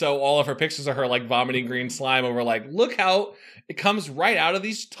 and so all of her pictures of her like vomiting green slime, and we're like, look how it comes right out of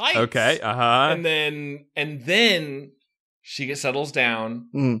these tights. Okay. And then she settles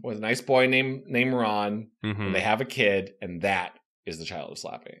down with a nice boy named Ron, and they have a kid, and that is the child of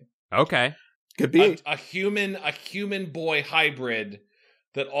Slappy. Okay. Could be a human boy hybrid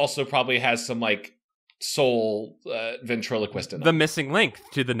that also probably has some like soul ventriloquist in them. The missing link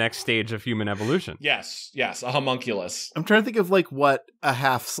to the next stage of human evolution. Yes, a homunculus. I'm trying to think of like what a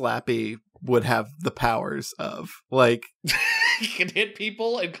half Slappy would have the powers of. Like he can hit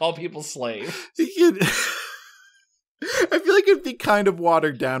people and call people slaves. I feel like it'd be kind of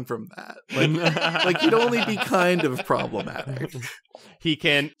watered down from that. Like he'd only be kind of problematic. He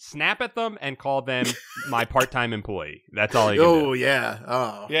can snap at them and call them my part-time employee. That's all he can do.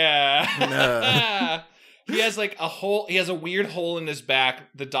 Yeah. He has like he has a weird hole in his back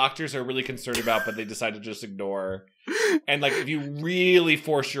the doctors are really concerned about, but they decide to just ignore. And like if you really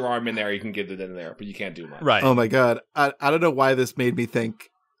force your arm in there, you can get it in there, but you can't do much. Right. Oh my god. I don't know why this made me think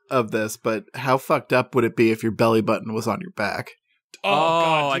of this, but how fucked up would it be if your belly button was on your back? Oh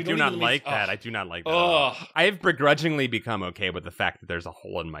God, I do not like that. I do not like that. I have begrudgingly become okay with the fact that there's a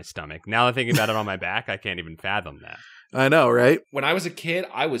hole in my stomach. Now that I'm thinking about it on my back, I can't even fathom that. I know, right? When I was a kid,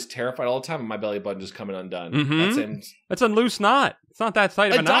 I was terrified all the time of my belly button just coming undone. That's a loose knot. It's not that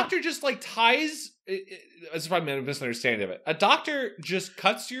tight of a knot. A doctor just like ties. It's probably a misunderstanding of it. A doctor just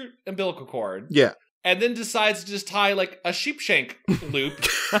cuts your umbilical cord. Yeah. And then decides to just tie like a sheepshank loop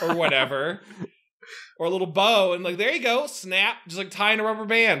or whatever. Or a little bow. And like, there you go. Snap. Just like tying a rubber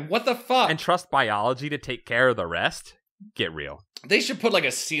band. What the fuck? And trust biology to take care of the rest? Get real. They should put like a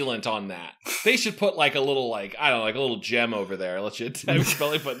sealant on that. They should put like a little like, I don't know, like a little gem over there. Let you have your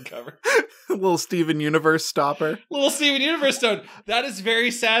belly button covered. A little Steven Universe stopper. Little Steven Universe stone. That is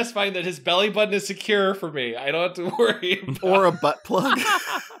very satisfying that his belly button is secure for me. I don't have to worry about Or a butt plug.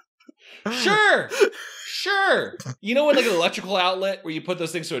 Sure. You know, when like an electrical outlet where you put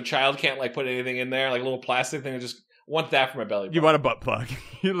those things so a child can't like put anything in there, like a little plastic thing. I just want that for my belly button. You want a butt plug.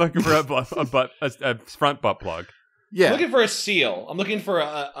 You're looking for a front butt plug. Yeah. I'm looking for a seal. I'm looking for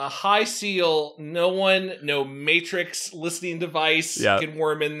a high seal. No matrix listening device can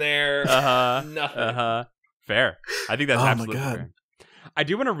worm in there. Nothing. Fair. I think that's absolutely fair. I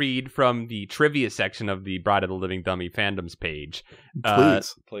do want to read from the trivia section of the Bride of the Living Dummy fandoms page.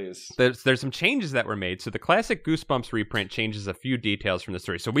 Please. There's some changes that were made. So the classic Goosebumps reprint changes a few details from the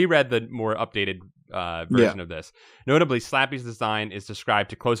story. So we read the more updated version of this. Notably, Slappy's design is described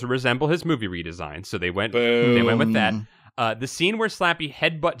to closely resemble his movie redesign. So they went with that. The scene where Slappy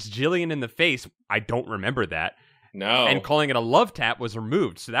headbutts Jillian in the face, I don't remember that. No. And calling it a love tap was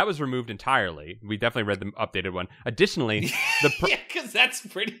removed. So that was removed entirely. We definitely read the updated one. Additionally, yeah, because that's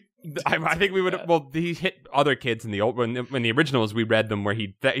pretty. I think we would. Well, he hit other kids in the old when the originals we read them where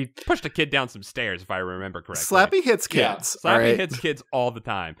he pushed a kid down some stairs, if I remember correctly. Slappy hits kids. Yeah. Slappy hits kids all the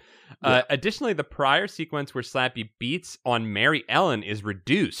time. Yeah. Additionally, the prior sequence where Slappy beats on Mary Ellen is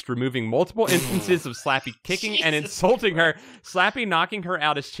reduced, removing multiple instances of Slappy kicking and insulting her. Slappy knocking her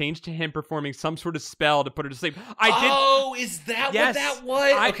out is changed to him performing some sort of spell to put her to sleep. Is that what that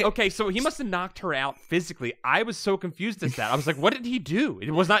was? Okay, so he must have knocked her out physically. I was so confused at that. I was like, what did he do?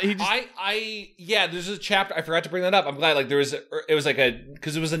 It was not. He just. There's a chapter. I forgot to bring that up. I'm glad. Like it was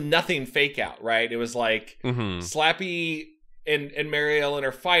because it was a nothing fake out, right? It was like Slappy and Mary Ellen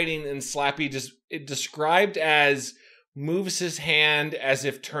are fighting, and Slappy it described as moves his hand as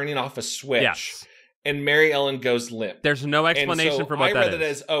if turning off a switch. Yes. And Mary Ellen goes limp. There's no explanation for what that is. I read it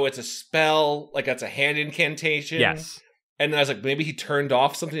as, it's a spell, like that's a hand incantation. Yes. And then I was like, maybe he turned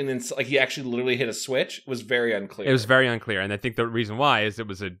off something and like he actually literally hit a switch. It was very unclear. It was very unclear, and I think the reason why is it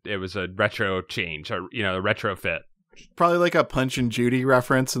was a retro change, or a retrofit. Probably like a Punch and Judy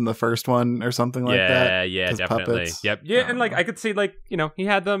reference in the first one or something like that. Yeah, definitely. Puppets. Yep. Yeah, and like I could see like, he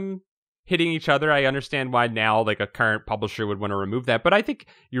had them hitting each other. I understand why now like a current publisher would want to remove that, but I think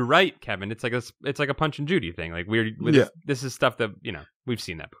you're right, Kevin. It's like a Punch and Judy thing. Like this is stuff that we've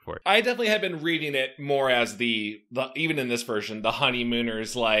seen that before. I definitely had been reading it more as the even in this version, the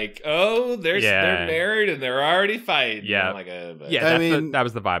honeymooners, like, oh, they're married and they're already fighting. Yeah, I'm like, that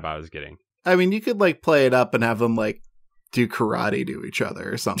was the vibe I was getting. I mean, you could like play it up and have them like do karate to each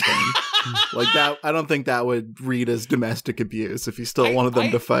other or something. Like that. I don't think that would read as domestic abuse if you still wanted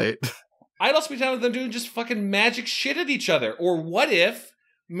them to fight. I'd also be down with them doing just fucking magic shit at each other. Or what if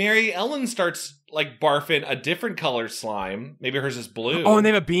Mary Ellen starts like barfing a different color slime? Maybe hers is blue. Oh, and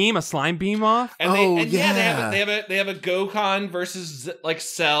they have a slime beam off. And they have a Gokon versus like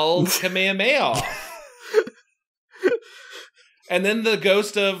Cell Kamehameha off. And then the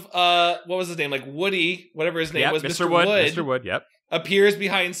ghost of what was his name? Like Woody, whatever his name was, Mr. Wood. Mr. Wood, yep. Appears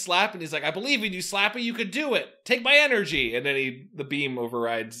behind Slap and he's like, I believe in you, Slappy, you could do it. Take my energy. And then the beam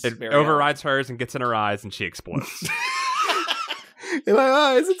overrides hers and gets in her eyes and she explodes. In my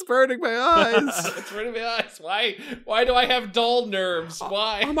eyes, it's burning my eyes. It's burning my eyes. Why do I have dull nerves?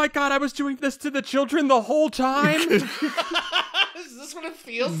 Why? Oh my god, I was doing this to the children the whole time. Is this what it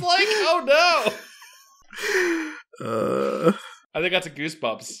feels like? Oh no. I think that's a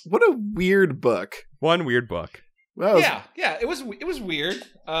Goosebumps. What a weird book. One weird book. Yeah, it was weird.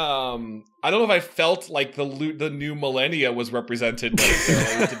 I don't know if I felt like the new millennia was represented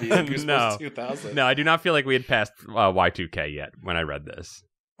necessarily to be in Goosebumps 2000. No, I do not feel like we had passed Y2K yet when I read this.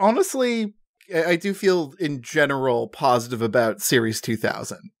 Honestly, I do feel in general positive about Series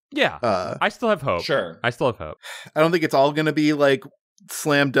 2000. Yeah, I still have hope. Sure. I still have hope. I don't think it's all going to be like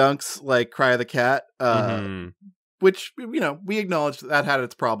slam dunks like Cry of the Cat, which, we acknowledge that had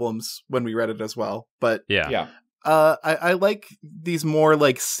its problems when we read it as well. But yeah. I like these more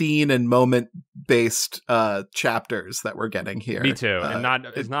like scene and moment based chapters that we're getting here. Me too, and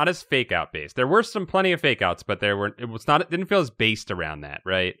it's not as fake out based. There were plenty of fake outs, but it didn't feel as based around that,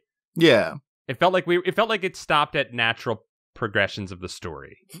 right? Yeah, it felt like it stopped at natural progressions of the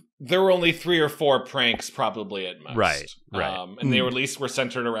story. There were only 3 or 4 pranks, probably at most. Right. And they at least were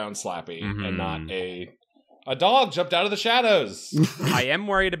centered around Slappy and not a dog jumped out of the shadows. I am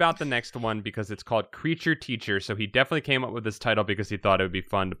worried about the next one because it's called Creature Teacher. So he definitely came up with this title because he thought it would be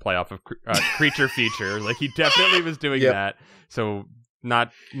fun to play off of Creature Feature. Like he definitely was doing that. So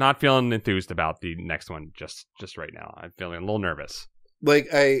not feeling enthused about the next one just right now. I'm feeling a little nervous. Like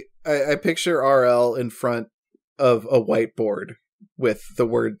I picture RL in front of a whiteboard with the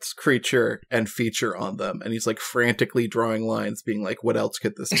words creature and feature on them, and he's like frantically drawing lines being like, what else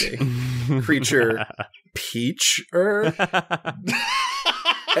could this be? Creature peach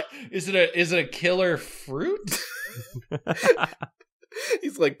is it a killer fruit?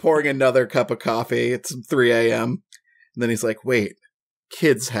 He's like pouring another cup of coffee. It's 3 a.m. and then he's like, wait,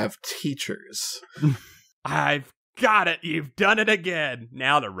 kids have teachers. I've got it. You've done it again.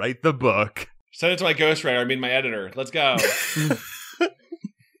 Now to write the book. Send it to my ghostwriter. My editor. Let's go.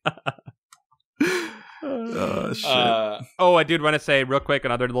 Oh, shit. I did want to say real quick,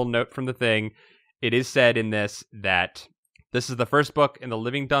 another little note from the thing. It is said in this that this is the first book in the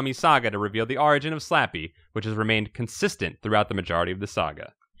Living Dummy saga to reveal the origin of Slappy, which has remained consistent throughout the majority of the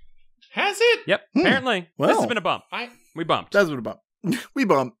saga. Has it? Yep. Apparently. Well, this has been a bump. We bumped. That's been a bump.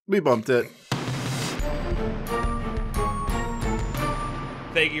 We bumped it.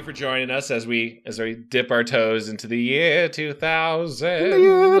 Thank you for joining us as we dip our toes into the year 2000. The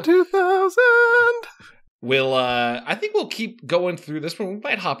year 2000. I think we'll keep going through this one. We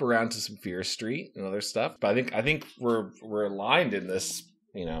might hop around to some Fear Street and other stuff, but I think we're aligned in this.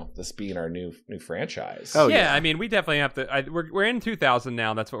 This being our new franchise. Oh yeah, I mean, we definitely have to. We're in 2000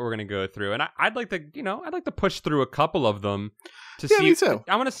 now. That's what we're going to go through, and I'd like to push through a couple of them to see. Me too.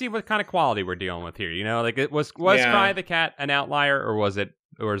 I want to see what kind of quality we're dealing with here. Like it was Cry the Cat an outlier, or was it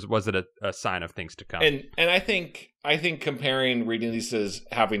a sign of things to come? And I think comparing reading these as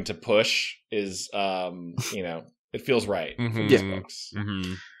having to push is it feels right for these books.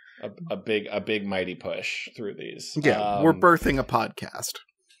 Mm-hmm. A big mighty push through these. Yeah, we're birthing a podcast.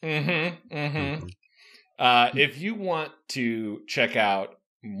 If you want to check out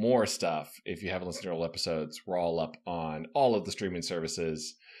more stuff, if you haven't listened to all episodes, we're all up on all of the streaming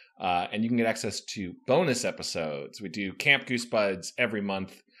services. And you can get access to bonus episodes. We do Camp Goosebuds every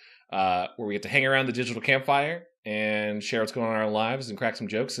month, where we get to hang around the digital campfire and share what's going on in our lives and crack some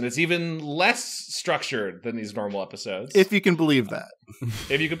jokes. And it's even less structured than these normal episodes. If you can believe that.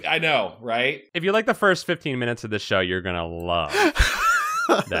 I know, right? If you like the first 15 minutes of this show, you're going to love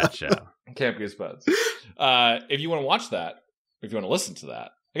that show. Camp Goosebuds. if you want to watch that, if you want to listen to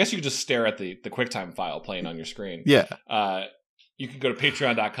that, I guess you could just stare at the QuickTime file playing on your screen. Yeah. You can go to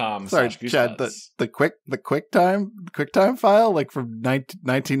patreon.com. Sorry, Chad, the QuickTime file, like from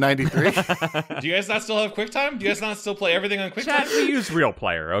 1993. Do you guys not still have QuickTime? Do you guys not still play everything on QuickTime? Chad, we use Real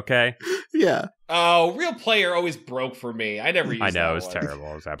Player, okay? Yeah. Oh, Real Player always broke for me. I never used I know, that it was one.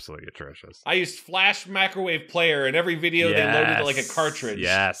 terrible. It was absolutely atrocious. I used Flash Microwave Player, and every video they loaded to like a cartridge.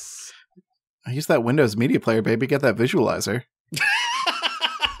 Yes. I use that Windows Media Player, baby. Get that visualizer.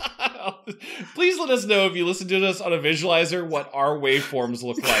 Please let us know if you listen to us on a visualizer what our waveforms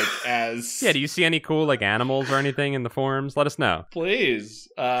look like as... Yeah, do you see any cool like animals or anything in the forums? Let us know. Please.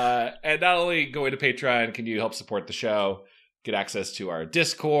 And not only going to Patreon can you help support the show, get access to our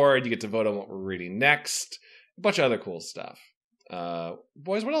Discord, you get to vote on what we're reading next, a bunch of other cool stuff.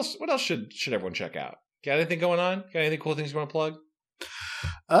 Boys, what else should everyone check out? Got anything going on? Got anything cool things you want to plug?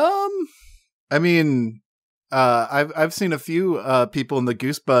 I mean, I've seen a few people in the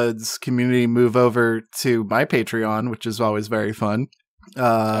Goosebuds community move over to my Patreon, which is always very fun.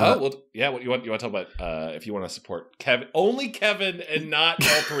 What you want to talk about? If you want to support Kevin, only Kevin, and not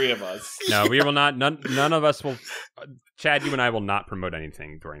all three of us. No, we will not. None of us will. Chad, you and I will not promote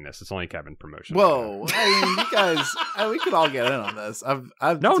anything during this. It's only Kevin promotion. Whoa! I mean, you guys, we could all get in on this. I'm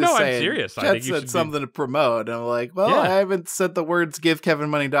serious. Chad I think you said should something to promote, and I'm like, well, Yeah. I haven't said the words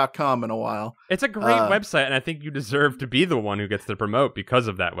givekevinmoney.com in a while. It's a great website, and I think you deserve to be the one who gets to promote because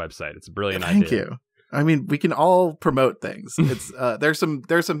of that website. It's a brilliant idea. Thank you. I mean, we can all promote things. It's there's some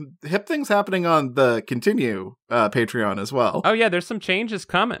hip things happening on the Continue Patreon as well. Oh yeah, there's some changes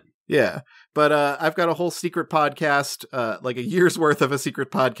coming. Yeah, but I've got a whole secret podcast, like a year's worth of a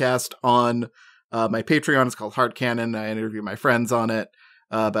secret podcast on my Patreon. It's called Heart Cannon. I interview my friends on it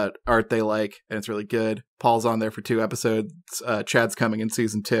about art they like, and it's really good. Paul's on there for 2 episodes. Chad's coming in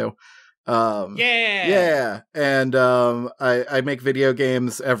season 2. Yeah, and I make video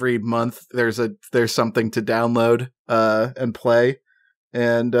games every month. There's something to download and play,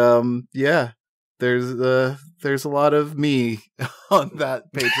 and there's a lot of me on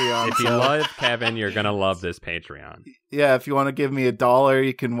that Patreon. If you love Kevin, you're gonna love this Patreon. Yeah, if you want to give me $1,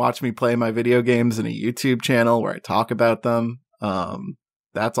 you can watch me play my video games in a YouTube channel where I talk about them.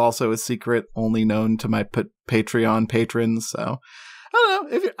 That's also a secret only known to my Patreon patrons. So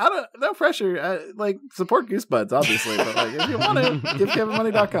I don't know. No pressure. Like, support Goosebuds, obviously, but like, if you want to, give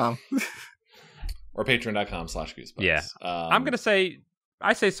kevinmoney.com or patreon.com/goosebuds. Yeah, I'm gonna say.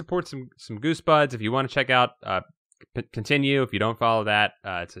 I say support some Goosebuds. If you want to check out Continue, if you don't follow that,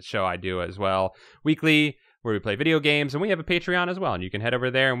 it's a show I do as well weekly where we play video games, and we have a Patreon as well, and you can head over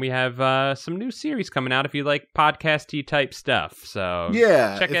there, and we have some new series coming out if you like podcasty type stuff. So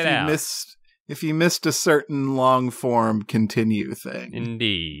yeah, check it out. If you missed a certain long form Continue thing,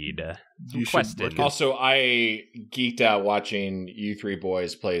 indeed. You should look Also, I geeked out watching you 3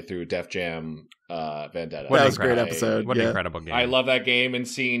 boys play through Def Jam Vendetta. That was a great episode. What an incredible game. I love that game, and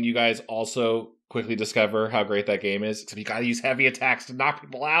seeing you guys also quickly discover how great that game is. Except you gotta use heavy attacks to knock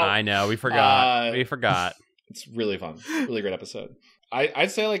people out. I know, we forgot. It's really fun. Really great episode.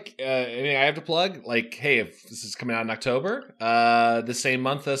 I'd say, like, anything I have to plug, like, hey, if this is coming out in October, the same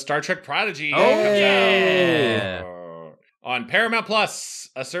month as Star Trek Prodigy comes out on Paramount Plus,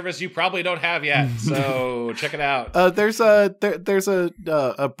 a service you probably don't have yet. So check it out. There's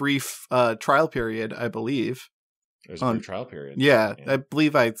a brief trial period, I believe. There's a brief trial period. Yeah, I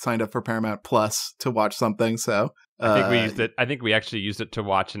believe I signed up for Paramount Plus to watch something. So I think we used it. I think we actually used it to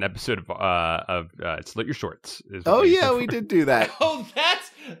watch an episode of Slit Your Shorts. We did do that. Oh,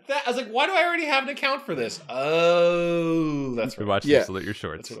 that's that. I was like, why do I already have an account for this? Oh, that's right. We watched Slit Your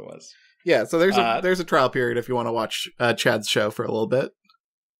Shorts. That's what it was. Yeah, so there's a trial period if you want to watch Chad's show for a little bit.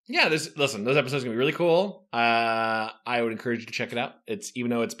 Yeah, listen, those episodes are gonna be really cool. I would encourage you to check it out. It's,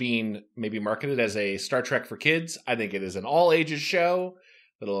 even though it's being maybe marketed as a Star Trek for kids, I think it is an all ages show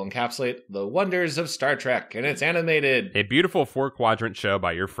that'll encapsulate the wonders of Star Trek, and it's animated. A beautiful 4-quadrant show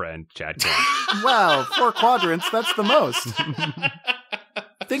by your friend Chad King. Wow, 4 quadrants, that's the most.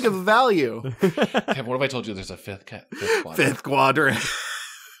 Think of the value. Kevin, what if I told you there's a fifth quadrant? Fifth quadrant.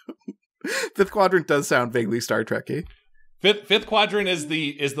 Fifth quadrant does sound vaguely Star Trek-y. Fifth quadrant is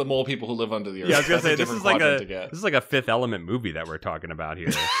the mole people who live under the earth. Yeah, I was gonna say this is like a Fifth Element movie that we're talking about here.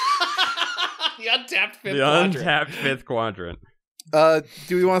 The untapped fifth quadrant.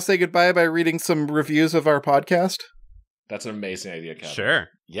 Do we want to say goodbye by reading some reviews of our podcast? That's an amazing idea, Kevin. Sure.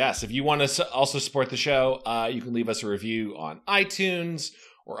 Yes, if you want to also support the show, you can leave us a review on iTunes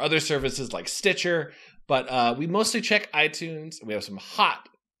or other services like Stitcher. But we mostly check iTunes. We have some hot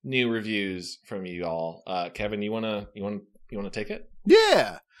new reviews from you all. Kevin, you wanna take it?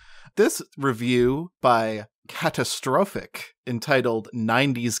 Yeah. This review by Catastrophic, entitled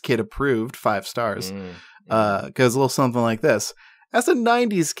 90s Kid Approved, 5 stars, goes a little something like this. As a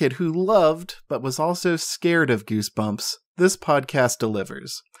 90s kid who loved, but was also scared of Goosebumps, this podcast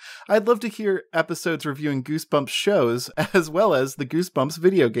delivers. I'd love to hear episodes reviewing Goosebumps shows, as well as the Goosebumps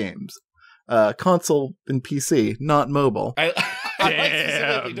video games. Console and PC, not mobile. I like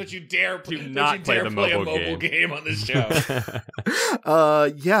specifically, don't you dare play a mobile game on this show.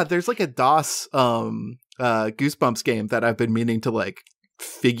 Yeah, there's like a DOS Goosebumps game that I've been meaning to like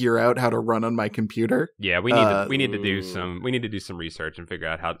figure out how to run on my computer. Yeah, we need to do some research and figure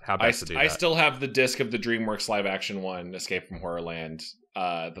out how best to do that. I still have the disc of the DreamWorks live action one, Escape from Horrorland,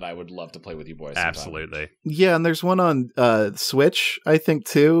 that I would love to play with you boys sometime. Absolutely. Yeah, and there's one on Switch, I think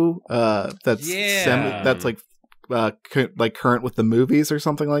too. That's like current with the movies or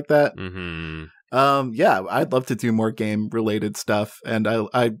something like that. Mm-hmm. Yeah, I'd love to do more game related stuff, and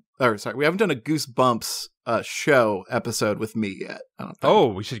we haven't done a Goosebumps show episode with me yet. I don't think. Oh,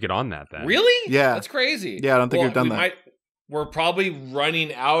 we should get on that then. Really? Yeah, that's crazy. Yeah, I don't think we've done that. We're probably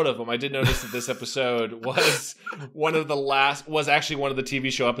running out of them. I did notice that this episode was one of the TV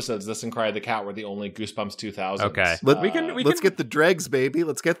show episodes. This and Cry of the Cat were the only Goosebumps 2000s. Okay, let's get the dregs, baby.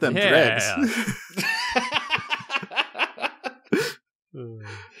 Let's get them dregs. You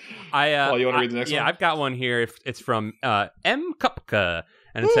want to read the next one? Yeah, I've got one here. It's from M. Kupka,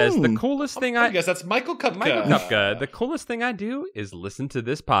 and it says, the coolest thing I guess that's Michael Kupka. The coolest thing I do is listen to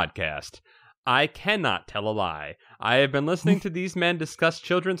this podcast. I cannot tell a lie. I have been listening to these men discuss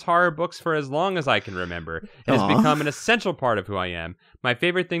children's horror books for as long as I can remember. It has become an essential part of who I am. My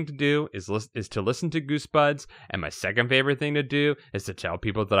favorite thing to do is to listen to Goosebuds, and my second favorite thing to do is to tell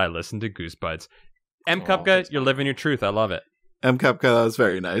people that I listen to Goosebuds. M. Kupka, you're living your truth. I love it. M. Kupka, that was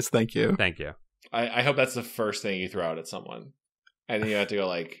very nice. Thank you. Thank you. I hope that's the first thing you throw out at someone. And then you have to go,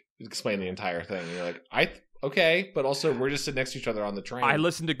 like, explain the entire thing. And you're like, okay, but also we're just sitting next to each other on the train. I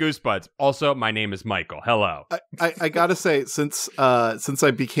listen to Goosebuds. Also, my name is Michael. Hello. I gotta say, since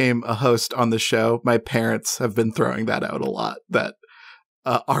I became a host on the show, my parents have been throwing that out a lot, that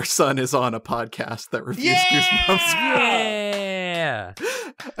our son is on a podcast that reviews Goosebumps. Yeah!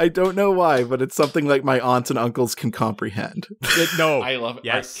 I don't know why, but it's something like my aunts and uncles can comprehend. No. I love it.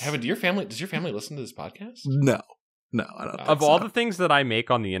 Yes. Kevin, does your family listen to this podcast? No, I don't. Of all the things that I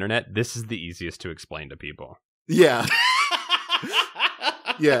make on the internet, this is the easiest to explain to people. Yeah.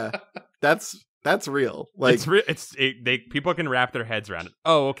 Yeah. That's real. Like, it's real. People can wrap their heads around it.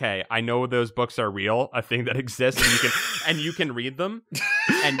 Oh, okay. I know those books are real, a thing that exists, and you can read them,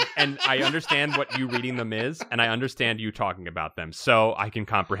 and I understand what you reading them is, and I understand you talking about them, so I can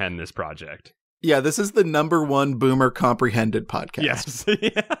comprehend this project. Yeah, this is the #1 boomer comprehended podcast. Yes.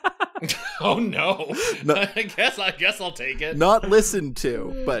 Oh no. I guess I'll take it. Not listened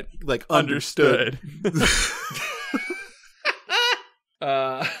to, but like understood.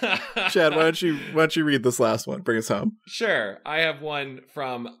 Chad, why don't you read this last one? Bring us home. Sure. I have one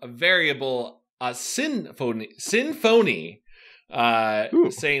from a variable Sinphony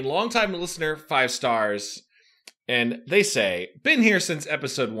saying, long-time listener, 5 stars. And they say, been here since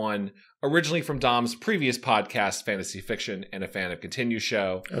episode 1, originally from Dom's previous podcast, Fantasy Fiction, and a fan of Continue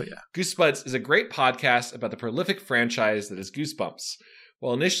Show. Oh, yeah. Goosebuds is a great podcast about the prolific franchise that is Goosebumps.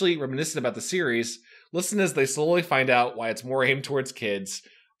 While initially reminiscent about the series, listen as they slowly find out why it's more aimed towards kids,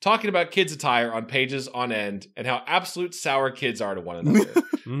 talking about kids' attire on pages on end, and how absolute sour kids are to one another.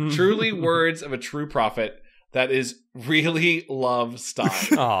 Truly words of a true prophet. That is really Love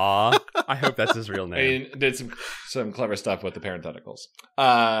Stein. Aw, I hope that's his real name. I did some clever stuff with the parentheticals.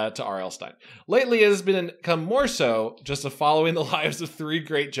 To R.L. Stein. Lately, it has become more so just of following the lives of 3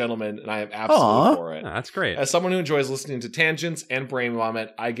 great gentlemen, and I am absolutely for it. Oh, that's great. As someone who enjoys listening to tangents and brain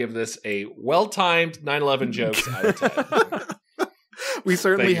vomit, I give this a well-timed 9/11 jokes out of 10. We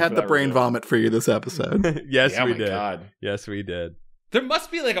certainly had the brain vomit for you this episode. Yes, we did. God. Yes, we did. There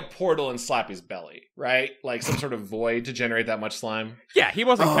must be like a portal in Slappy's belly, right? Like some sort of void to generate that much slime. Yeah, he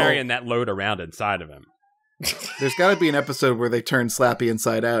wasn't carrying that load around inside of him. There's got to be an episode where they turn Slappy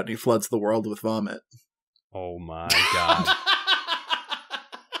inside out and he floods the world with vomit. Oh my God.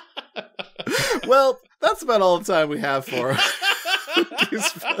 Well, that's about all the time we have for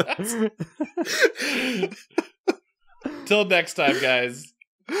Till next time, guys.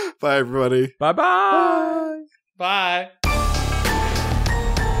 Bye, everybody. Bye-bye. Bye.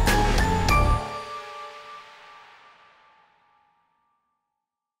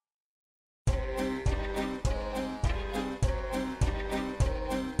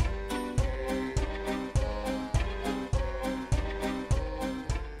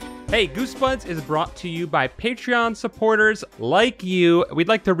 Hey, Goosebuds is brought to you by Patreon supporters like you. We'd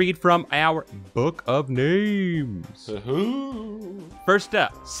like to read from our Book of Names. First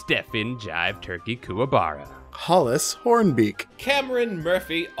up, Stefan Jive Turkey Kuwabara. Hollis Hornbeak. Cameron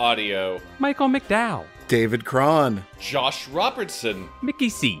Murphy Audio. Michael McDowell. David Cron. Josh Robertson. Mickey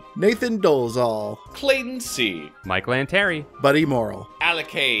C. Nathan Dolezal. Clayton C. Mike Lanteri. Buddy Morrill.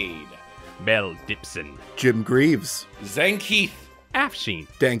 Alacade. Mel Dipson. Jim Greaves. Zankeith. Afshin.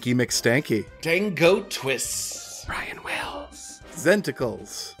 Danky McStanky. Dango Twists. Brian Wells.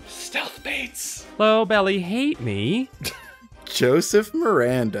 Zenticles. Stealth Baits. Low Belly Hate Me. Joseph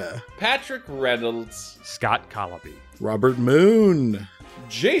Miranda. Patrick Reynolds. Scott Colby. Robert Moon.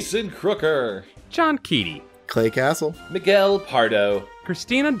 Jason Crooker. John Keaty. Clay Castle. Miguel Pardo.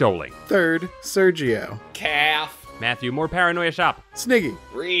 Christina Doling. Third, Sergio. Calf. Matthew More Paranoia Shop. Sniggy.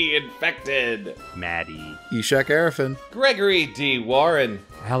 Reinfected. Maddie. Ishak Arafin. Gregory D. Warren.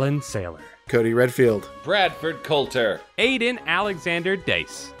 Helen Saylor. Cody Redfield. Bradford Coulter. Aiden Alexander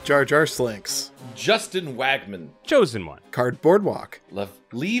Dice. Jar Jar Slinks. Justin Wagman. Chosen One. Card Boardwalk.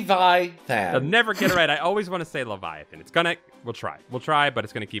 Levi I'll Than. never get it right. I always want to say Leviathan. We'll try, but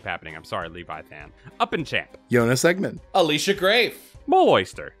it's gonna keep happening. I'm sorry, Leviathan. Up and Champ. Jonas Eggman. Alicia Grafe. Mole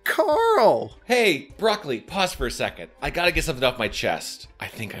Oyster. Carl. Hey, Broccoli, pause for a second. I gotta get something off my chest. I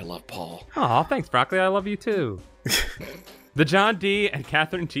think I love Paul. Aw, thanks, Broccoli. I love you too. The John D. and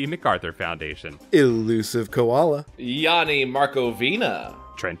Catherine T. MacArthur Foundation. Elusive Koala. Yanni Markovina.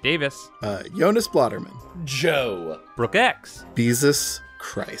 Trent Davis. Jonas Blotterman. Joe. Brooke X. Jesus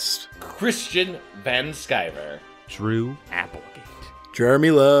Christ. Christian Van Skyver. Drew Applegate.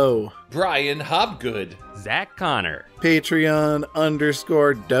 Jeremy Lowe. Brian Hobgood. Zach Connor. Patreon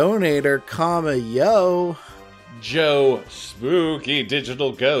 _donator, yo. Joe Spooky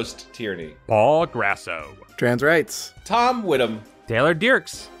Digital Ghost Tierney. Paul Grasso. Trans rights. Tom Whittam. Taylor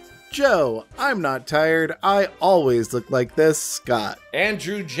Dirks. Joe, I'm not tired. I always look like this, Scott.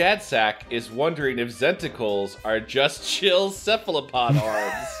 Andrew Jadsack is wondering if Zenticles are just chill cephalopod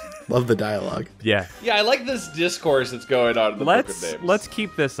arms. Love the dialogue. Yeah. Yeah, I like this discourse that's going on in the Book of Names. Let's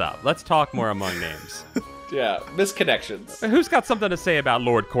keep this up. Let's talk more among names. Yeah, misconnections. Who's got something to say about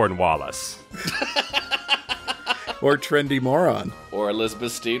Lord Cornwallis? Or Trendy Moron. Or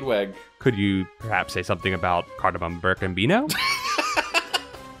Elizabeth Steenweg. Could you perhaps say something about Cardamom Burkambino?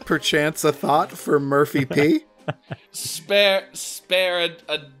 Perchance a thought for Murphy P. Spare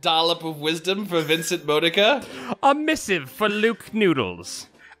a dollop of wisdom for Vincent Modica. A missive for Luke Noodles.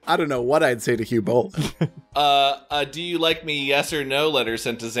 I don't know what I'd say to Hugh Bolt. Do you like me, yes or no letter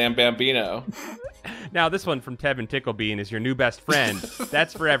sent to Zam Bambino. Now, this one from Tevin Ticklebean is your new best friend.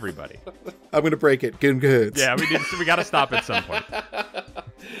 That's for everybody. I'm going to break it. Good goods. Yeah, we got to stop at some point.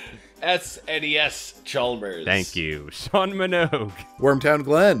 SNES Chalmers. Thank you. Sean Minogue. Wormtown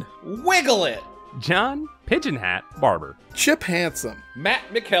Glen. Wiggle it. John Pigeon Hat Barber. Chip Handsome. Matt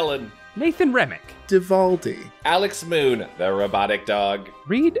McKellen. Nathan Remick. Divaldi. Alex Moon, the robotic dog.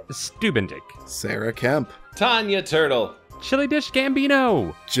 Reed Stubendick. Sarah Kemp. Tanya Turtle. Chili Dish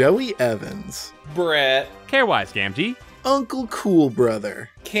Gambino. Joey Evans. Brett. Carewise Gamgee. Uncle Cool Brother.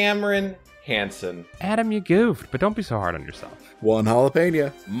 Cameron Hansen. Adam, you goofed, but don't be so hard on yourself. One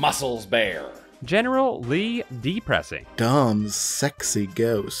Jalapeno. Muscles Bear. General Lee Depressing. Dom's Sexy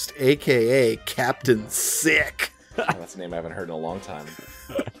Ghost, a.k.a. Captain Sick. Oh, that's a name I haven't heard in a long time.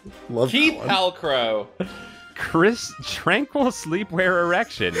 Love Keith that one. Halcrow. Chris Tranquil Sleepwear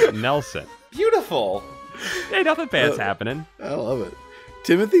Erection Nelson. Beautiful. Hey, nothing bad's happening. I love it.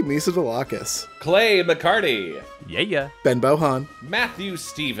 Timothy Misadolakis. Clay McCarty. Yeah. Ben Bohan. Matthew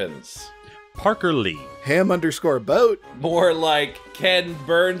Stevens. Parker Lee. Ham_boat. More like Ken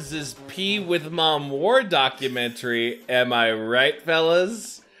Burns' Pee with Mom War documentary. Am I right,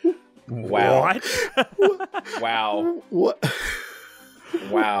 fellas? Wow. What? Wow. What?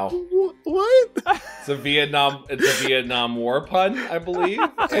 Wow. What? It's a Vietnam War pun, I believe.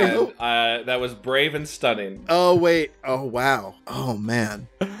 And that was brave and stunning. Oh, wait. Oh, wow. Oh, man.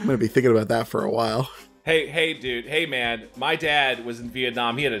 I'm going to be thinking about that for a while. Hey, dude. Hey, man. My dad was in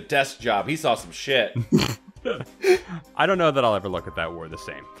Vietnam. He had a desk job. He saw some shit. I don't know that I'll ever look at that war the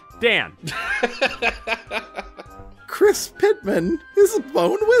same. Dan. Chris Pittman is a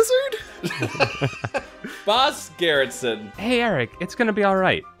bone wizard? Boss Garrettson. Hey, Eric. It's going to be all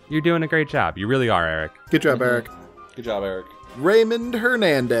right. You're doing a great job. You really are, Eric. Good job, Eric. Good job, Eric. Raymond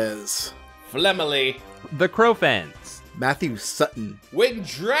Hernandez. Flemily. The Crowfans. Matthew Sutton. When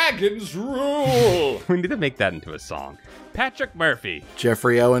dragons rule. We need to make that into a song. Patrick Murphy.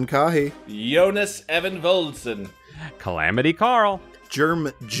 Jeffrey Owen Cahy. Jonas Evan Voldson. Calamity Carl.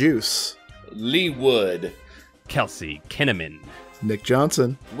 Germ Juice. Lee Wood. Kelsey Kinnaman. Nick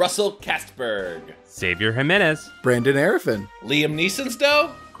Johnson. Russell Kastberg. Xavier Jimenez. Brandon Arafin. Liam Neeson's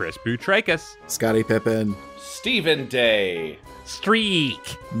dough. Chris Boutrakis. Scottie Pippen. Stephen Day.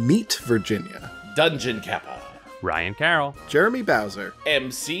 Streak. Meet Virginia. Dungeon Kappa. Ryan Carroll. Jeremy Bowser.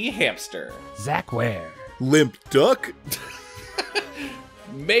 MC Hamster. Zach Ware. Limp Duck.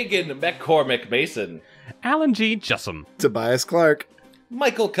 Megan McCormick Mason. Alan G. Jussum. Tobias Clark.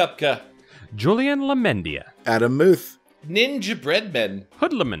 Michael Kupka. Julian Lamendia. Adam Muth. Ninja Breadman.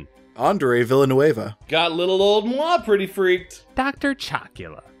 Hoodleman. Andre Villanueva. Got little old moi pretty freaked. Dr.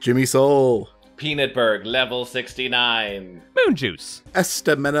 Chocula. Jimmy Soul. Peanutberg, level 69. Moon Juice.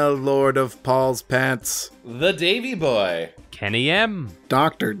 Estamina Lord of Paul's Pants. The Davy Boy. Kenny M.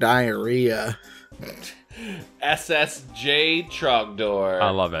 Dr. Diarrhea. SSJ Trogdor.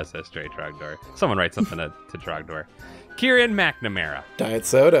 I love SSJ Trogdor. Someone write something to Trogdor. Kieran McNamara. Diet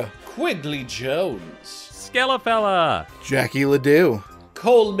Soda. Quigley Jones. Skelefella. Jackie Ledoux.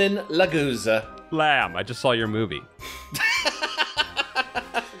 Coleman Laguza. Lamb. I just saw your movie.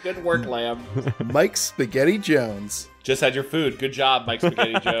 Good work, Lamb. Mike Spaghetti Jones. Just had your food. Good job, Mike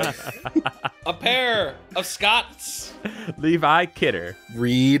Spaghetti Jones. A pair of Scots. Levi Kidder.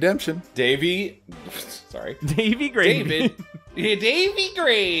 Redemption. Davy Gray. Davy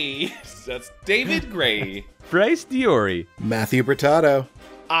Gray. That's David Gray. Bryce Diori. Matthew Bertato.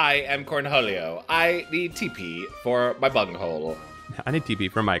 I am Cornholio. I need TP for my bunghole. I need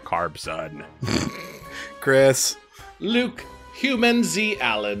TP for my carb son. Chris. Luke Human Z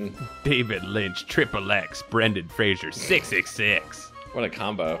Allen. David Lynch, Triple X, Brendan Fraser, 666. What a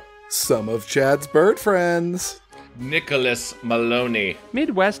combo. Some of Chad's bird friends. Nicholas Maloney.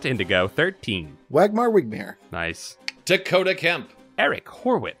 Midwest Indigo, 13. Wagmar Wigmere. Nice. Dakota Kemp. Eric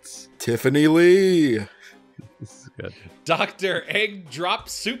Horwitz. Tiffany Lee. This is good. Dr. Egg Drop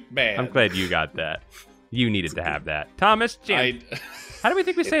Soup Man. I'm glad you got that. You needed to have that. Thomas Chan. How do we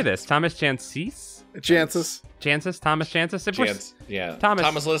think we say this? Thomas Chances? Chances. Chances? Thomas Chances? Chance. Yeah.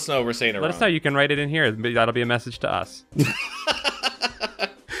 Thomas, let us know if we're saying it wrong. Let us know. You can write it in here. That'll be a message to us.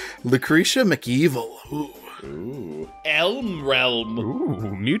 Lucretia McEvil. Ooh. Elm Realm.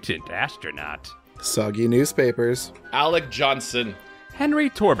 Ooh, mutant astronaut. Soggy Newspapers. Alec Johnson. Henry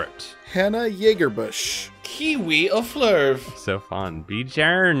Torbert. Hannah Jagerbush. Kiwi O'Flurv. So fun. Be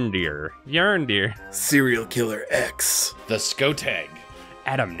Yarndeer. Yarndeer. Serial Killer X. The Skotag.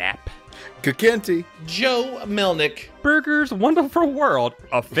 Adam Knapp. Kakenti. Joe Melnick. Burger's Wonderful World.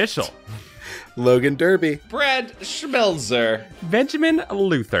 Official. Logan Derby. Brad Schmelzer. Benjamin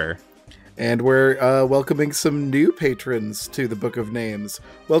Luther. And we're welcoming some new patrons to the Book of Names.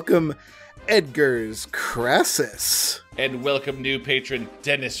 Welcome Edgar's Crassus. And welcome new patron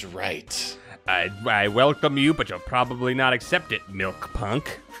Dennis Wright. I welcome you, but you'll probably not accept it, milk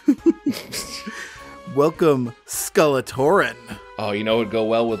punk. Welcome Skullatorin. Oh, you know what would go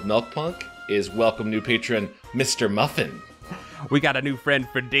well with Milk Punk? Is welcome new patron Mr. Muffin. We got a new friend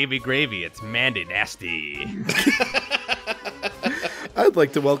for Davy Gravy. It's Mandy Nasty. I'd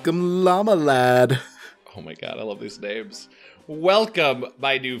like to welcome Llama Lad. Oh my god, I love these names. Welcome,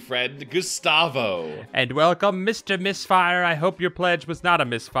 my new friend, Gustavo. And welcome, Mr. Misfire. I hope your pledge was not a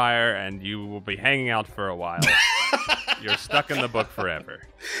misfire, and you will be hanging out for a while. You're stuck in the book forever.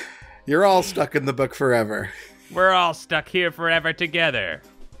 You're all stuck in the book forever. We're all stuck here forever together.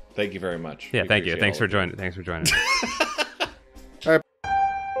 Thank you very much. Yeah, thank you. Thanks for joining. Thanks for joining. All right.